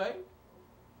folks were saved.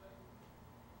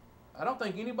 I don't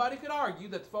think anybody could argue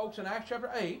that the folks in Acts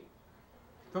chapter 8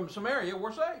 from Samaria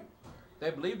were saved. They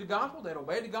believed the gospel, they'd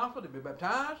obeyed the gospel, they'd been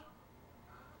baptized,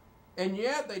 and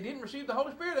yet they didn't receive the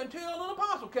Holy Spirit until an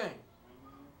apostle came.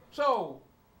 So,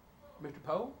 Mr.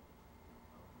 Poe,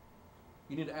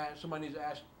 somebody needs to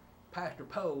ask Pastor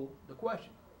Poe the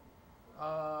question.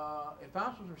 If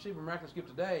I'm supposed to receive a miraculous gift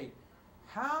today,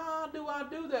 how do I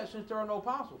do that since there are no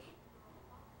apostles?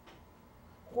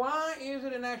 Why is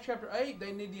it in Acts chapter 8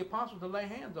 they need the apostles to lay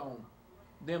hands on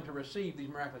them to receive these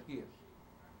miraculous gifts?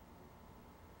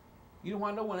 You know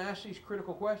why no one asks these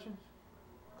critical questions?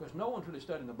 Because no one's really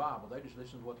studying the Bible. They just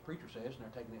listen to what the preacher says and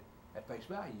they're taking it at face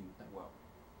value. You think, well,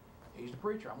 he's the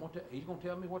preacher. He's going to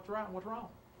tell me what's right and what's wrong.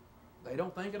 They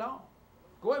don't think at all.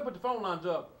 Go ahead and put the phone lines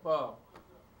up,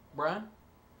 Brian.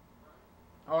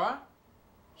 All right?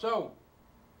 So,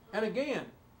 and again,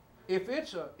 if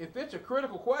it's a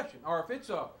critical question, or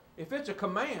if it's a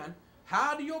command,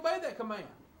 how do you obey that command?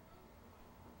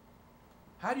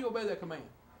 How do you obey that command?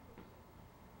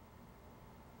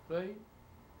 See?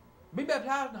 Be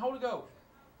baptized in the Holy Ghost.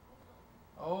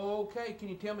 Okay, can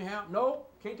you tell me how? No,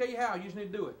 can't tell you how. You just need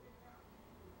to do it.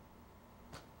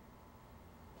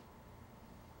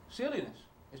 Silliness.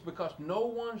 It's because no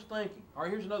one's thinking. All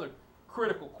right, here's another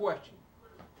critical question.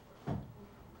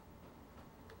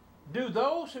 Do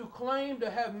those who claim to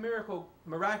have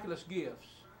miraculous gifts,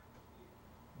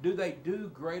 do they do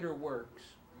greater works?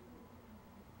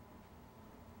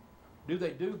 Do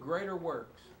they do greater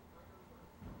works?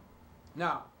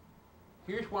 Now,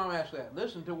 here's why I'm asked that.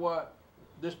 Listen to what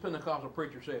this Pentecostal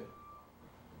preacher said.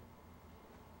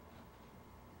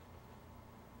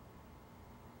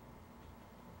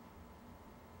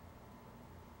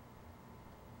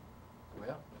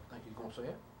 Well, I think he's going to say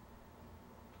it.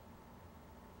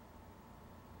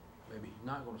 Maybe he's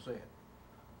not going to say it.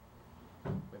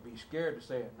 Maybe he's scared to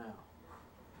say it now.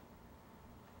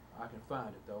 I can find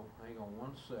it though. Hang on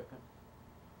one second.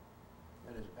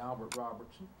 That is Albert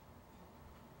Robertson.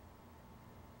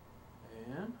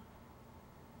 And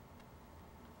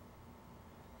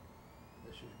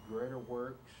This is greater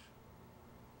works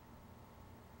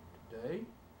today.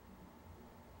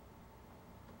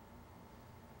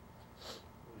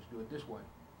 Let's do it this way.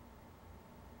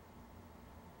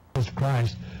 Jesus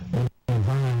Christ, the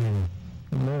divine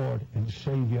Lord and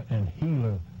Savior and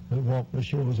healer that walked the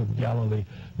shores of Galilee,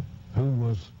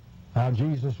 how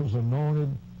Jesus was anointed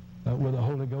with the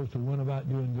Holy Ghost, who went about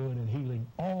doing good and healing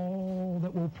all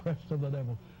that were oppressed of the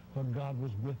devil, for God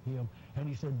was with him. And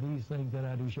he said, these things that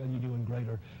I do shall you do in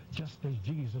greater. Just as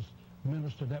Jesus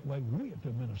ministered that way, we have to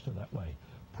minister that way.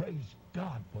 Praise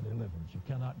God for deliverance. You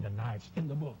cannot deny it's in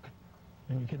the book.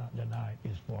 And you cannot deny it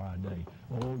is for our day.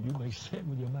 Oh, you may say it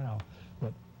with your mouth,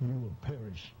 but you will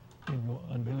perish in your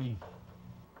unbelief.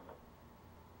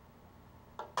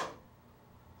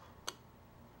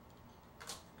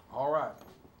 All right.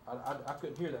 I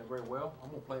couldn't hear that very well. I'm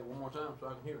going to play it one more time so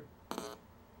I can hear it.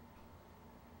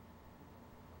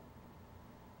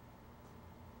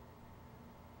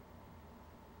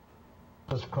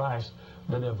 Jesus Christ,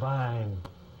 the divine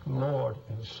Lord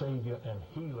and Savior and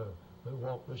healer that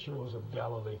walked the shores of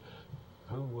Galilee,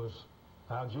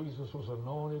 how Jesus was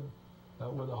anointed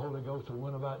with the Holy Ghost, who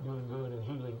went about doing good and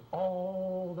healing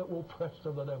all that were oppressed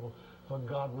of the devil, for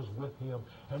God was with him.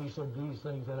 And he said, these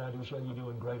things that I do shall you do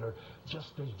in greater.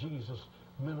 Just as Jesus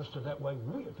ministered that way,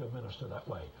 we have to minister that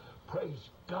way.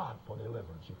 Praise God for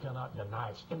deliverance. You cannot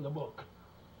deny it's in the book.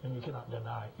 And you cannot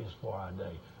deny it is for our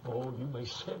day. Oh, you may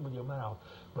say it with your mouth,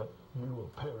 but you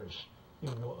will perish in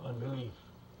your unbelief.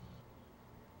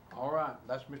 All right.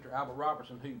 That's Mr. Albert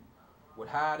Robertson, who would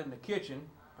hide in the kitchen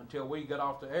until we got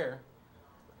off the air.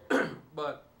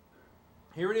 But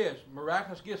here it is.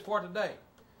 Miraculous gifts for today.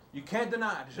 You can't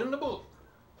deny it. It's in the book.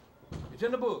 It's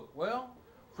in the book. Well,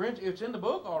 friends, it's in the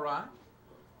book, all right.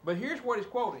 But here's what he's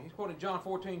quoting. He's quoting John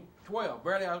 14:12.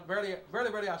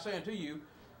 Verily, I say unto you,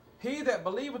 he that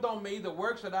believeth on me, the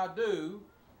works that I do,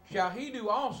 shall he do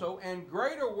also, and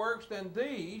greater works than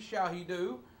these shall he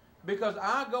do, because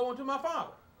I go unto my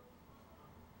Father.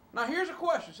 Now here's a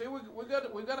question. See, we've got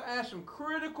to ask some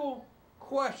critical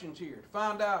questions here to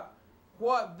find out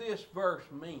what this verse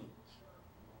means.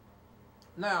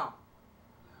 Now,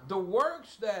 the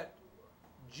works that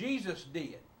Jesus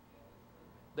did,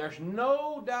 there's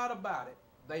no doubt about it,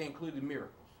 they included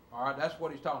miracles. All right, that's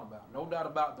what he's talking about. No doubt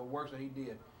about the works that he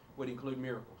did would include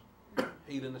miracles.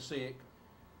 Healing the sick,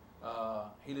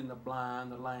 healing the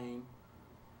blind, the lame,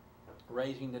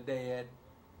 raising the dead,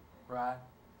 right?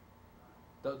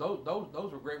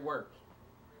 Those were great works.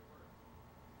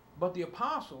 But the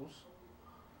apostles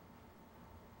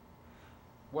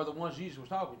were the ones Jesus was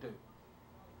talking to.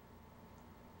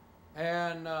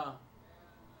 And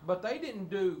but they didn't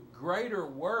do greater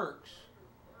works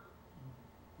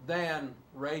than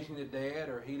raising the dead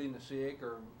or healing the sick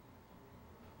or,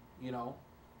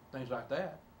 things like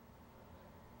that.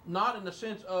 Not in the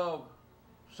sense of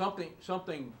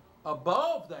something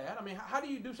above that. I mean, how do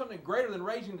you do something greater than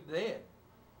raising the dead?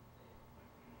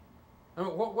 I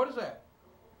mean, what is that?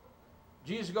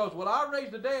 Jesus goes, well, I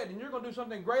raised the dead, and you're going to do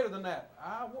something greater than that.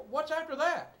 What's after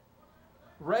that?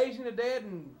 Raising the dead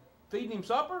and feeding him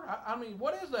supper? I mean,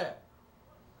 what is that?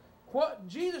 What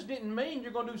Jesus didn't mean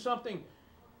you're going to do something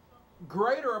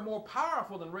greater or more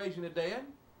powerful than raising the dead.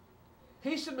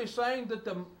 He's simply saying that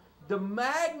the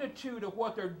magnitude of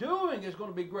what they're doing is going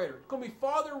to be greater. It's going to be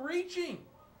farther reaching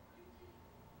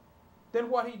than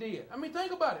what he did. I mean,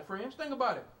 think about it, friends. Think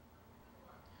about it.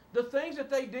 The things that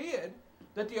they did,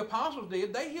 that the apostles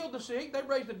did, they healed the sick, they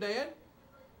raised the dead,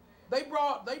 they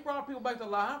brought people back to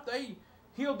life, they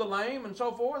healed the lame and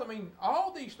so forth. I mean,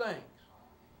 all these things.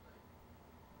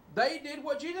 They did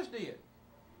what Jesus did.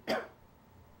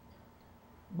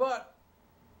 But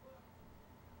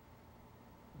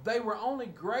they were only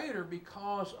greater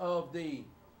because of the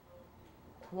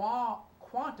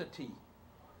quantity,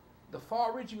 the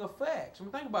far-reaching effects. I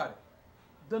mean, think about it.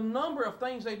 The number of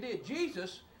things they did.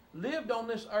 Jesus lived on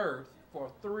this earth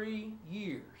for 3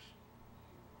 years.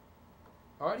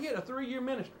 All right, he had a 3-year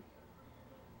ministry.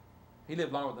 He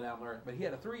lived longer than that on earth, but he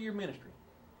had a 3-year ministry.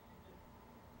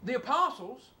 The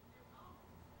apostles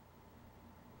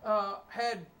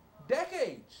had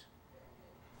decades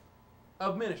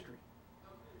of ministry.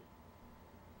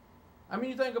 I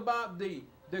mean, you think about the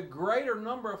greater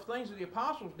number of things that the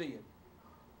apostles did.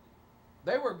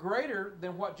 They were greater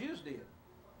than what Jesus did.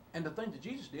 And the things that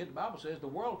Jesus did, the Bible says, the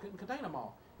world couldn't contain them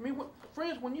all. I mean,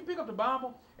 friends, when you pick up the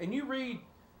Bible and you read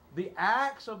the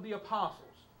Acts of the Apostles,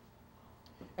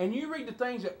 and you read the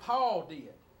things that Paul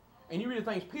did, and you read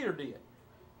the things Peter did,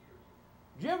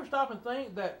 do you ever stop and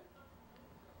think that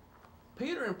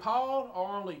Peter and Paul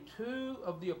are only 2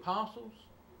 of the apostles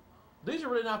These are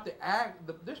really not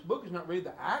this book is not really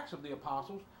the Acts of the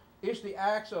Apostles. It's the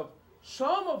Acts of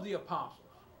some of the apostles.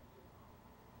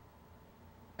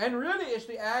 And really it's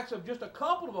the Acts of just a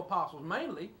couple of apostles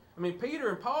mainly. I mean, Peter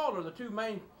and Paul are the two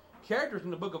main characters in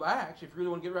the book of Acts, if you really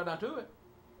want to get right down to it.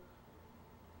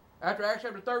 After Acts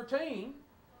chapter 13,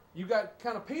 you got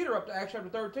kind of Peter up to Acts chapter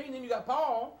 13, then you got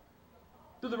Paul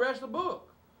through the rest of the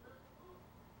book.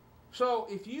 So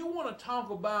if you want to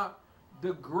talk about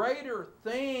the greater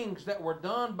things that were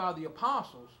done by the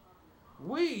apostles,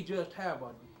 we just have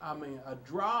a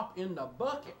drop in the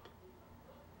bucket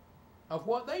of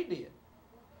what they did.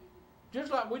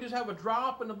 Just like we just have a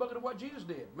drop in the bucket of what Jesus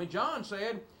did. I mean, John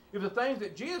said, if the things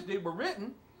that Jesus did were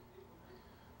written,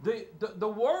 the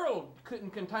world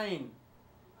couldn't contain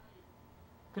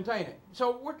it.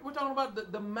 So we're talking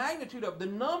about the magnitude of the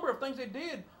number of things they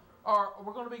did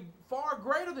were going to be far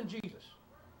greater than Jesus.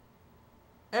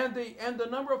 And the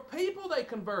number of people they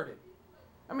converted.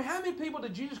 I mean, how many people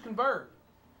did Jesus convert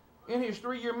in his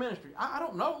 3-year ministry? I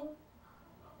don't know.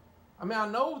 I mean, I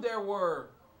know there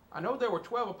were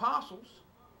 12 apostles.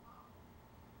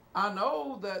 I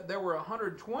know that there were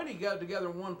 120 gathered together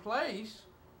in one place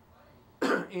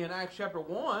in Acts chapter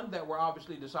 1 that were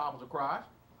obviously disciples of Christ.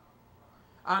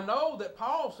 I know that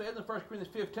Paul said in 1 Corinthians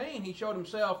 15 he showed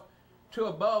himself to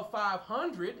above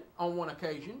 500 on one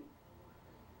occasion.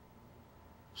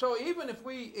 So even if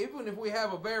we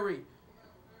have a very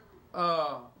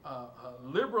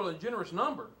liberal and generous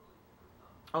number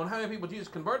on how many people Jesus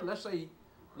converted, let's say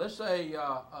 1,000,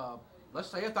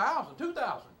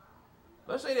 2,000.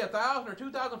 Let's say 1,000 or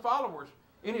 2,000 followers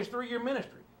in his 3-year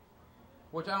ministry,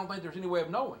 which I don't think there's any way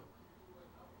of knowing.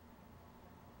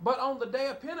 But on the day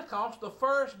of Pentecost, the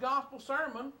first gospel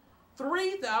sermon,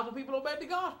 3,000 people obeyed the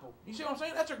gospel. You see what I'm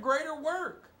saying? That's a greater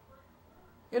work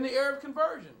in the area of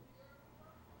conversion.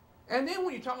 And then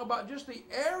when you talk about just the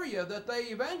area that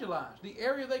they evangelized, the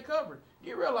area they covered,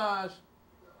 you realize,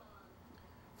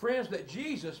 friends, that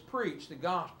Jesus preached the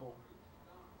gospel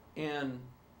in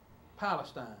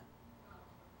Palestine.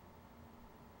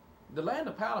 The land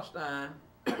of Palestine,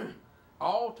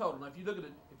 all total. Now, if you look at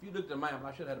the map, and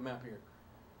I should have had a map here.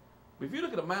 But if you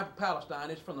look at a map of Palestine,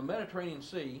 it's from the Mediterranean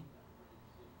Sea.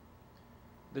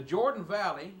 The Jordan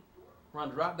Valley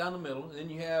runs right down the middle. And then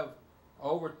you have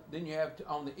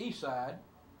on the east side,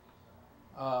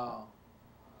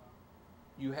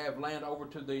 you have land over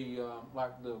to the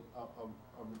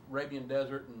Arabian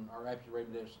Desert, or actually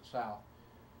Arabian Desert south,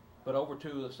 but over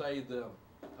to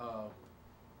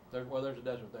there's a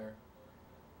desert there.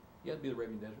 Yeah, it'd be the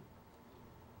Arabian Desert.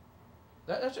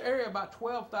 That's an area about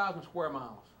 12,000 square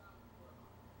miles.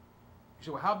 You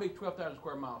say, well, how big 12,000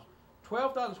 square miles?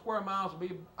 12,000 square miles would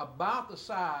be about the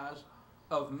size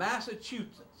of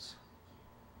Massachusetts,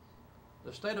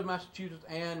 the state of Massachusetts,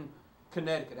 and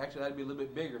Connecticut. Actually, that'd be a little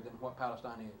bit bigger than what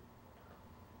Palestine is.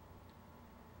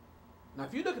 Now,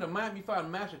 if you look at a map, you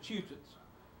find Massachusetts.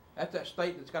 That's that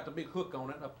state that's got the big hook on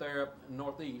it up there up in the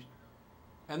northeast.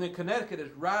 And then Connecticut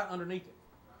is right underneath it.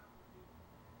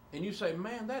 And you say,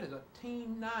 man, that is a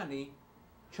teeny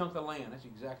chunk of land. That's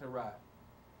exactly right.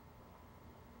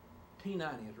 Teeny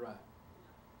is right.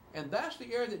 And that's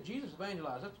the area that Jesus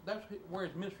evangelized. That's where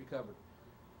his ministry covered.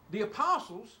 The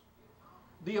apostles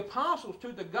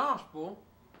took the gospel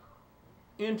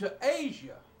into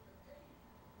Asia,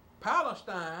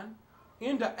 Palestine,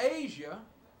 into Asia,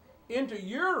 into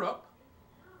Europe,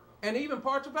 and even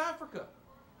parts of Africa.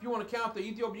 If you want to count the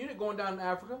Ethiopian unit going down to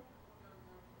Africa.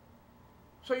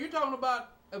 So you're talking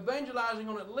about evangelizing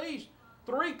on at least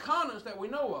 3 continents that we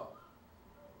know of.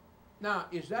 Now,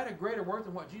 is that a greater work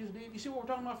than what Jesus did? You see what we're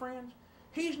talking about, friends?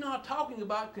 He's not talking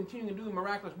about continuing to do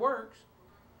miraculous works.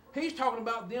 He's talking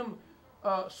about them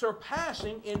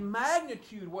surpassing in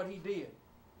magnitude what he did.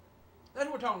 That's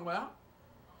what we're talking about.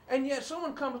 And yet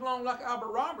someone comes along like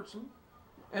Albert Robertson,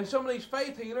 and some of these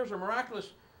faith healers or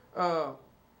miraculous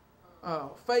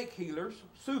fake healers,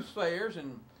 soothsayers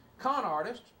and con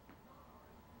artists,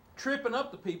 tripping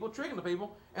up the people, tricking the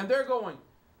people, and they're going,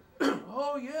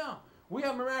 oh yeah, we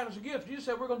have miraculous gifts. Jesus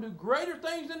said we're going to do greater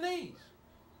things than these.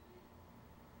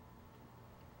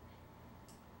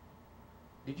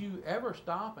 Did you ever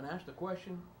stop and ask the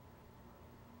question,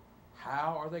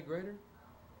 how are they greater?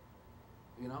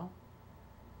 You know?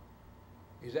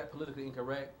 Is that politically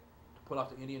incorrect to pull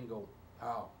off the Indian and go,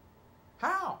 how?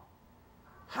 How?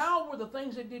 How were the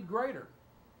things they did greater?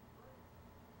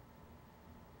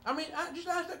 I mean, just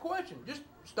ask that question. Just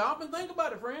stop and think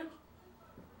about it, friends.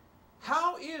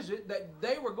 How is it that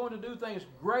they were going to do things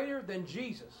greater than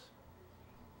Jesus?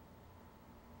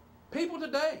 People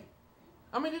today.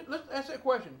 I mean, let's ask that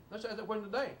question. Let's ask that question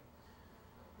today.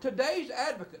 Today's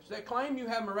advocates that claim you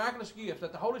have miraculous gifts,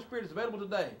 that the Holy Spirit is available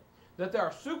today, that there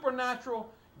are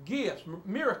supernatural gifts,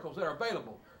 miracles that are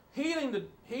available, healing the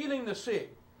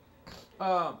sick,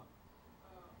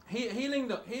 healing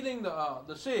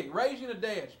the sick, raising the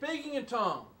dead, speaking in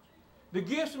tongues, the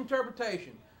gifts of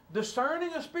interpretation,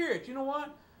 discerning of spirits. You know what?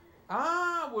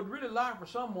 I would really like for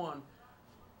someone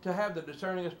to have the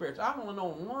discerning of spirits. I've only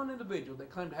known one individual that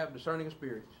claimed to have discerning of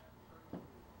spirits.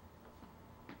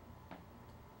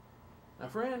 Now,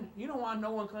 friend, you know why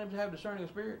no one claims to have discerning of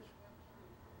spirits?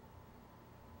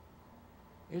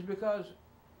 It's because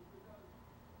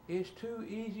it's too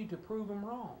easy to prove them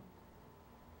wrong.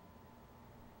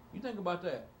 You think about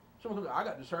that. Someone goes, I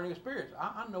got discerning of spirits.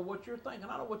 I know what you're thinking.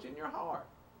 I know what's in your heart.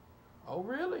 Oh,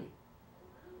 really?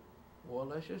 Well,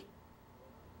 let's just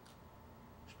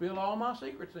spill all my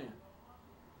secrets in.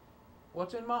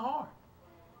 What's in my heart?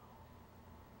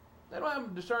 They don't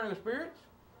have discerning of spirits.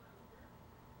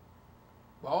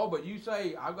 Oh, but you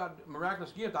say, I've got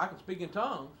miraculous gift. I can speak in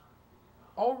tongues.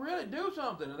 Oh, really? Do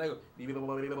something. And they go,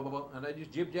 and they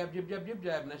just jib, jab, jib, jab, jib,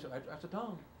 jab. And they say, that's a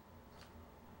tongue.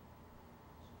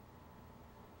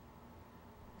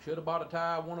 Should have bought a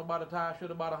tie, want to buy a tie, should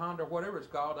have bought a Honda, or whatever it's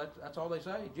called. That's all they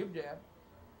say, jib, jab.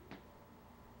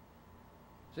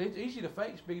 See, it's easy to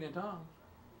fake speaking in tongues.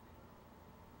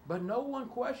 But no one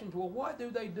questions, well, what do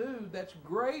they do that's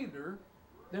greater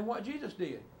than what Jesus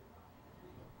did?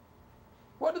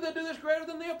 What do they do that's greater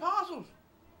than the apostles?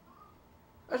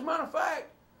 As a matter of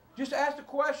fact, just ask the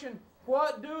question,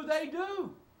 what do they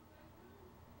do?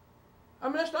 I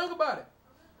mean, let's think about it.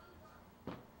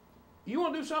 You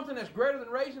want to do something that's greater than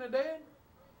raising the dead?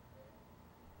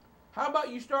 How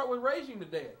about you start with raising the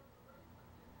dead?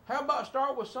 How about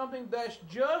start with something that's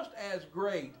just as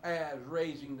great as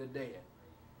raising the dead?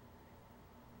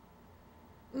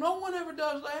 No one ever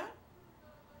does that.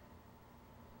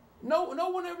 No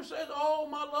one ever says, oh,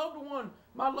 my loved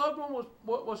one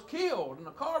was killed in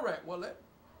a car wreck. Well,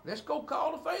 let's go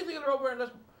call the faith healer over and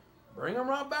let's bring him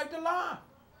right back to life.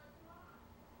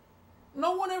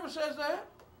 No one ever says that.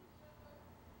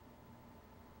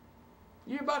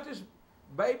 You hear about this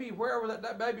baby, wherever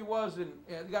that baby was,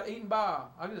 got eaten by,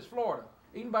 I think it's Florida,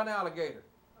 eaten by an alligator.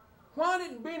 Why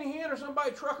didn't Benny Hinn or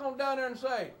somebody truck on down there and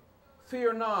say,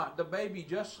 fear not, the baby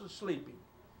just sleeping.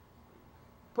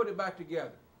 Put it back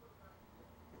together.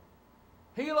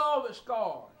 Heal all of its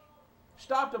scars.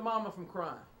 Stop the mama from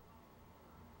crying.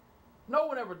 No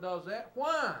one ever does that.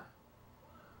 Why?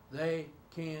 They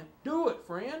can't do it,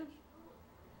 friends.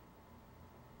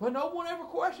 But no one ever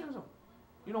questions them.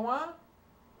 You know why?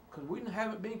 Because we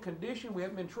haven't been conditioned, we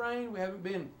haven't been trained, we haven't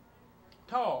been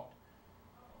taught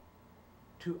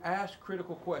to ask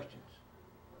critical questions.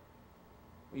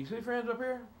 You see, friends, up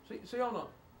here? See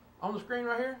on the screen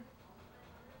right here?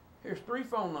 Here's 3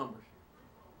 phone numbers.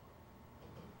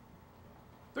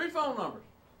 3 phone numbers.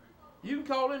 You can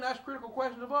call in and ask critical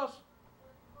questions of us.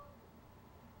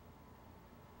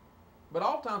 But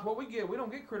oftentimes what we get, we don't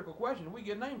get critical questions, we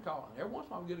get name calling. Every once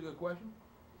in a while we get a good question.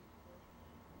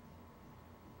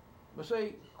 But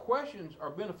see, questions are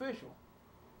beneficial.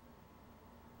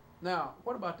 Now,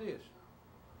 what about this?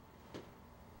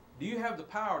 Do you have the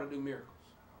power to do miracles?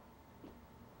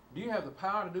 Do you have the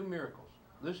power to do miracles?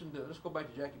 Listen to it. Let's go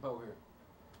back to Jackie Poe here.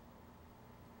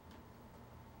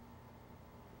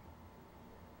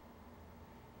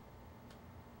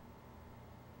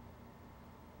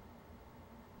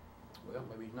 Well,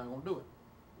 maybe he's not going to do it.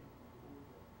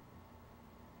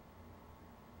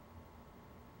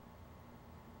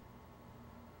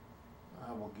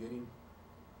 I will get him.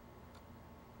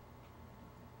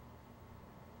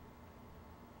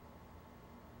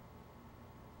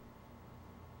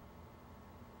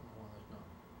 Well, that's not.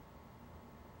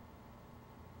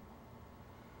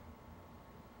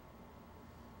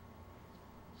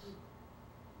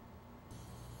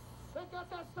 They got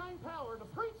that same power to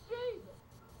preach Jesus.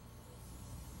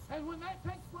 And when that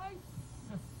takes place,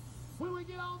 when we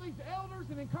get all these elders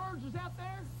and encouragers out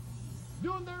there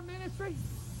doing their ministry,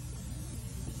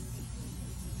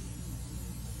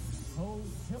 oh,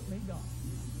 help me God,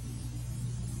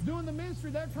 doing the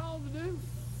ministry they're called to do.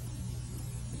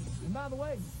 And by the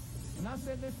way, and I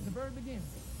said this at the very beginning,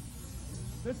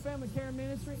 this family care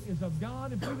ministry is of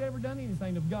God. If we've ever done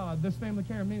anything of God, this family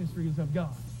care ministry is of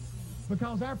God.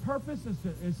 Because our purpose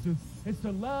is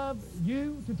to love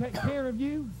you, to take care of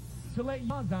you, to let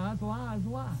God's eyes lie as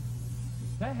lie.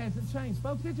 That hasn't changed.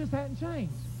 Folks, it just hasn't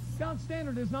changed. God's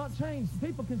standard has not changed.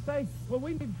 People can say, well,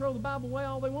 we need to throw the Bible away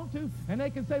all they want to, and they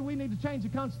can say we need to change the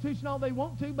Constitution all they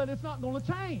want to, but it's not going to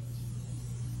change.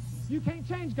 You can't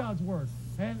change God's Word.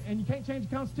 And you can't change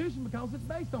the Constitution because it's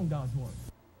based on God's Word.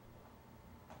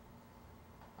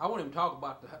 I won't even talk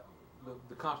about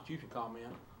the Constitution comment.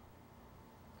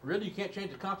 Really, you can't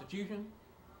change the Constitution.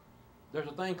 There's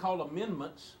a thing called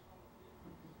amendments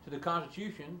to the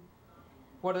Constitution.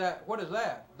 What is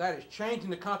that? That is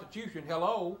changing the Constitution.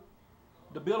 Hello.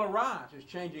 The Bill of Rights is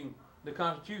changing the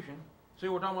Constitution. See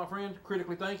what we're talking about, friends?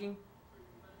 Critically thinking.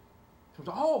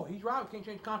 Oh, he's right. We can't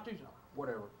change the Constitution.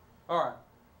 Whatever. All right.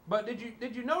 But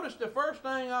did you notice the first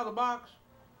thing out of the box?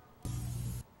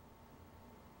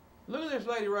 Look at this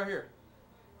lady right here.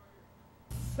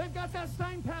 They've got that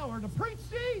same power to preach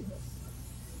Jesus.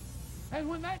 And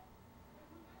when that...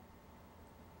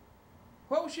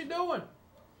 What was she doing?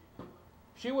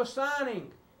 She was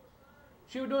signing.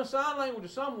 She was doing sign language to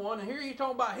someone, and here he's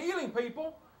talking about healing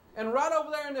people, and right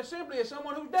over there in the assembly is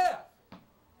someone who's deaf.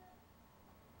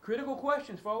 Critical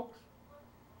questions, folks.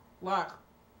 Like,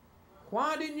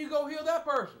 why didn't you go heal that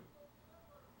person?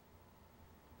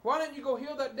 Why didn't you go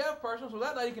heal that deaf person so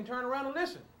that lady can turn around and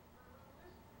listen?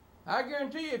 I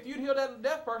guarantee you, if you'd heal that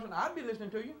deaf person, I'd be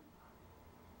listening to you.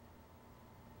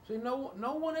 See, no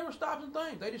one ever stops and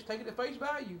thinks. They just take it at face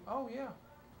value. Oh, yeah.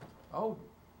 Oh,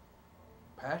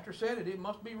 pastor said it. It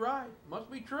must be right. It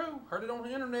must be true. Heard it on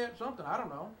the internet, something. I don't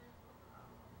know.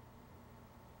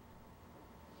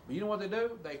 But you know what they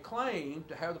do? They claim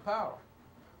to have the power.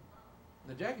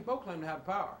 The Jackie Pope claimed to have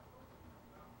the power.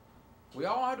 We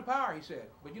all have the power, he said.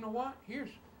 But you know what? Here's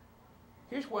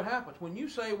what happens. When you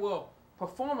say, well,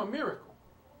 perform a miracle.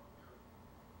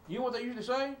 You know what they usually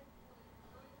say?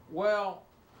 Well,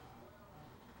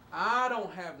 I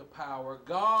don't have the power.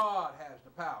 God has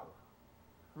the power.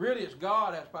 Really, it's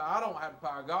God has power. I don't have the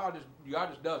power. God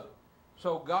just does it.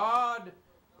 So God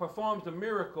performs the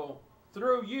miracle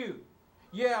through you.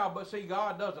 Yeah, but see,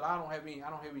 God does it. I don't have any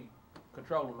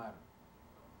control in the matter.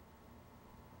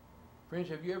 Friends,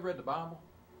 have you ever read the Bible?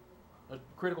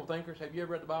 Critical thinkers, have you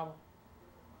ever read the Bible?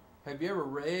 Have you ever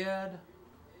read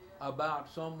about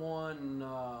someone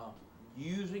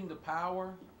using the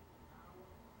power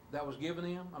that was given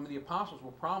them? I mean, the apostles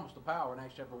were promised the power in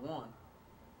Acts chapter 1.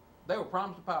 They were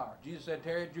promised the power. Jesus said,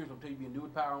 tarry at Jerusalem until you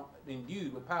be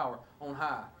endued with power on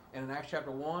high. And in Acts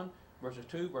chapter 1, verses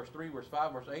 2, verse 3, verse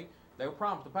 5, verse 8, they were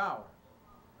promised the power.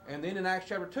 And then in Acts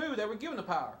chapter 2, they were given the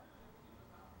power.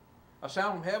 A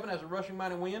sound from heaven as a rushing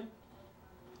mighty wind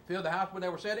filled the house where they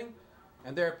were sitting,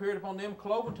 and there appeared upon them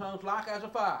cloven tongues like as a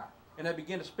fire. And they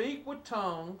began to speak with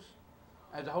tongues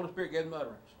as the Holy Spirit gave them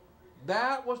utterance.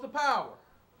 That was the power.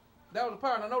 That was the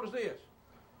power. Now notice this.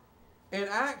 In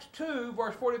Acts 2,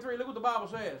 verse 43, look what the Bible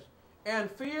says.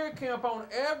 And fear came upon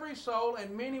every soul,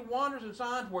 and many wonders and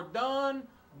signs were done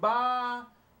by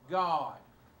God.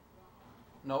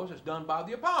 Notice it's done by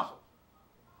the apostles.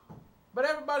 But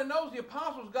everybody knows the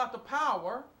apostles got the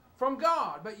power from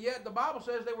God. But yet the Bible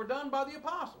says they were done by the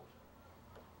apostles.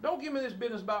 Don't give me this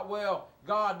business about, well,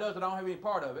 God does it, I don't have any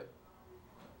part of it.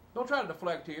 Don't try to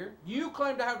deflect here. You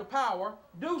claim to have the power.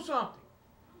 Do something.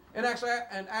 In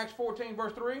Acts 14,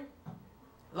 verse 3,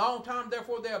 long time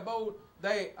therefore they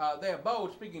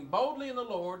abode, speaking boldly in the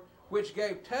Lord, which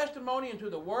gave testimony unto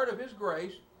the word of his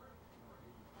grace,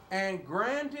 and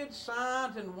granted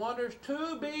signs and wonders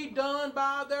to be done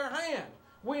by their hands.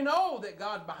 We know that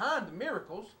God's behind the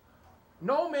miracles.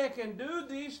 No man can do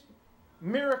these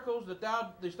miracles,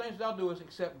 these things that thou doest,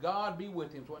 except God be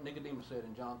with him. That's what Nicodemus said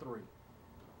in John 3.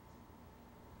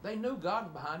 They knew God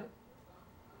was behind it.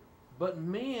 But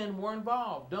men were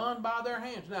involved, done by their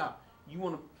hands. Now, you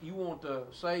want to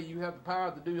say you have the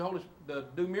power to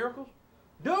do miracles?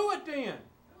 Do it then.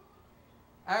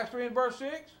 Acts 3 and verse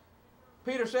 6.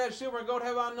 Peter said, silver and gold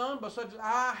have I none, but such as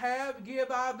I have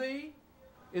give I thee.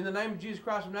 In the name of Jesus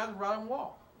Christ of Nazareth, rise and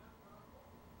walk.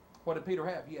 What did Peter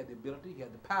have? He had the ability, he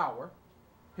had the power,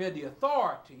 he had the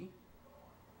authority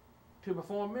to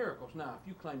perform miracles. Now, if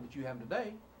you claim that you have them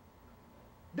today,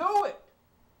 do it.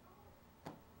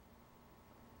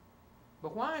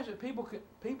 But why is it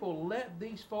people let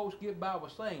these folks get by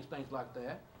with saying things like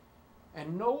that,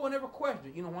 and no one ever questions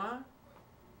it? You know why?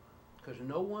 Because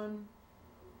no one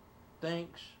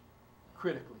thinks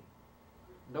critically.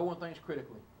 No one thinks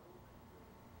critically.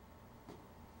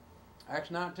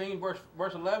 Acts 19, verse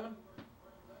 11.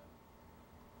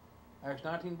 Acts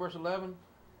 19, verse 11.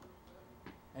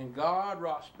 And God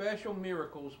wrought special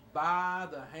miracles by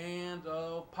the hands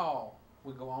of Paul.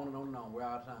 We go on and on and on. We're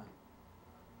out of time.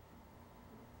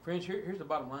 Friends, here's the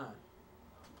bottom line.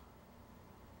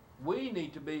 We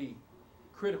need to be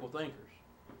critical thinkers.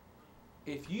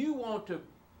 If you want to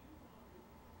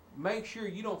make sure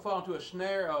you don't fall into a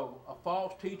snare of a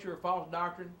false teacher or false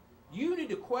doctrine, you need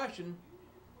to question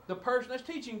the person that's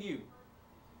teaching you.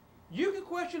 You can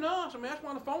question us. I mean, that's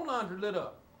why the phone lines are lit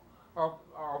up, or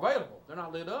are available. They're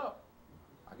not lit up.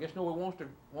 I guess nobody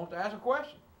wants to ask a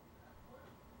question.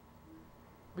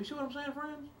 But you see what I'm saying,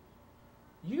 friends?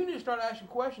 You need to start asking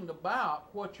questions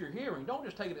about what you're hearing. Don't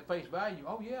just take it at face value.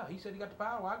 Oh, yeah, he said he got the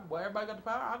power. Well, everybody got the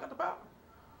power. I got the power.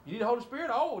 You need the Holy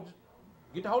Spirit? Oh, just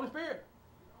get the Holy Spirit.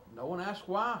 No one asks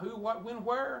why, who, what, when,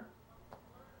 where.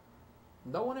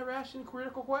 No one ever asks any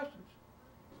critical questions.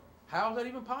 How is that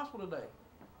even possible today?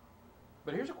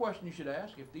 But here's a question you should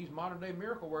ask. If these modern-day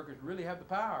miracle workers really have the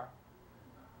power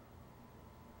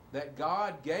that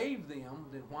God gave them,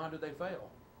 then why do they fail?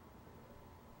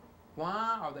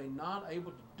 Why are they not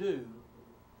able to do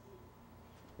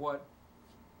what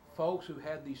folks who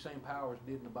had these same powers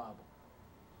did in the Bible?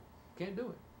 Can't do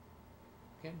it.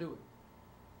 Can't do it.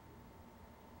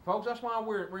 Folks, that's why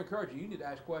we're encouraging you. You need to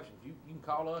ask questions. You can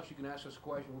call us. You can ask us a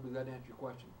question. We'll be glad to answer your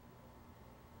question.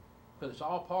 Because it's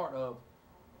all part of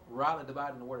rightly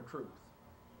dividing the word of truth.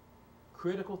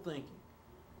 Critical thinking.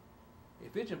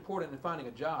 If it's important in finding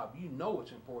a job, you know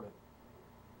it's important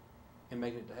in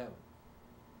making it to heaven.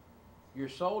 Your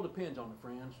soul depends on it,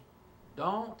 friends.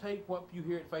 Don't take what you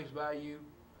hear at face value.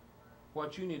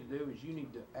 What you need to do is you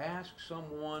need to ask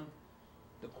someone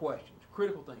the questions.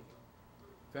 Critical thinking.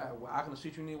 If I can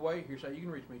assist you in any way, here's how you can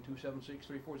reach me,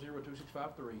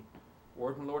 276-340-2653,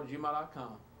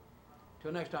 wordfromthelord@gmail.com.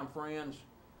 Till next time, friends,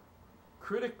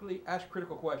 critically ask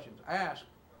critical questions. Ask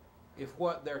if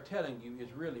what they're telling you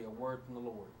is really a word from the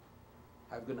Lord.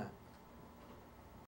 Have a good night.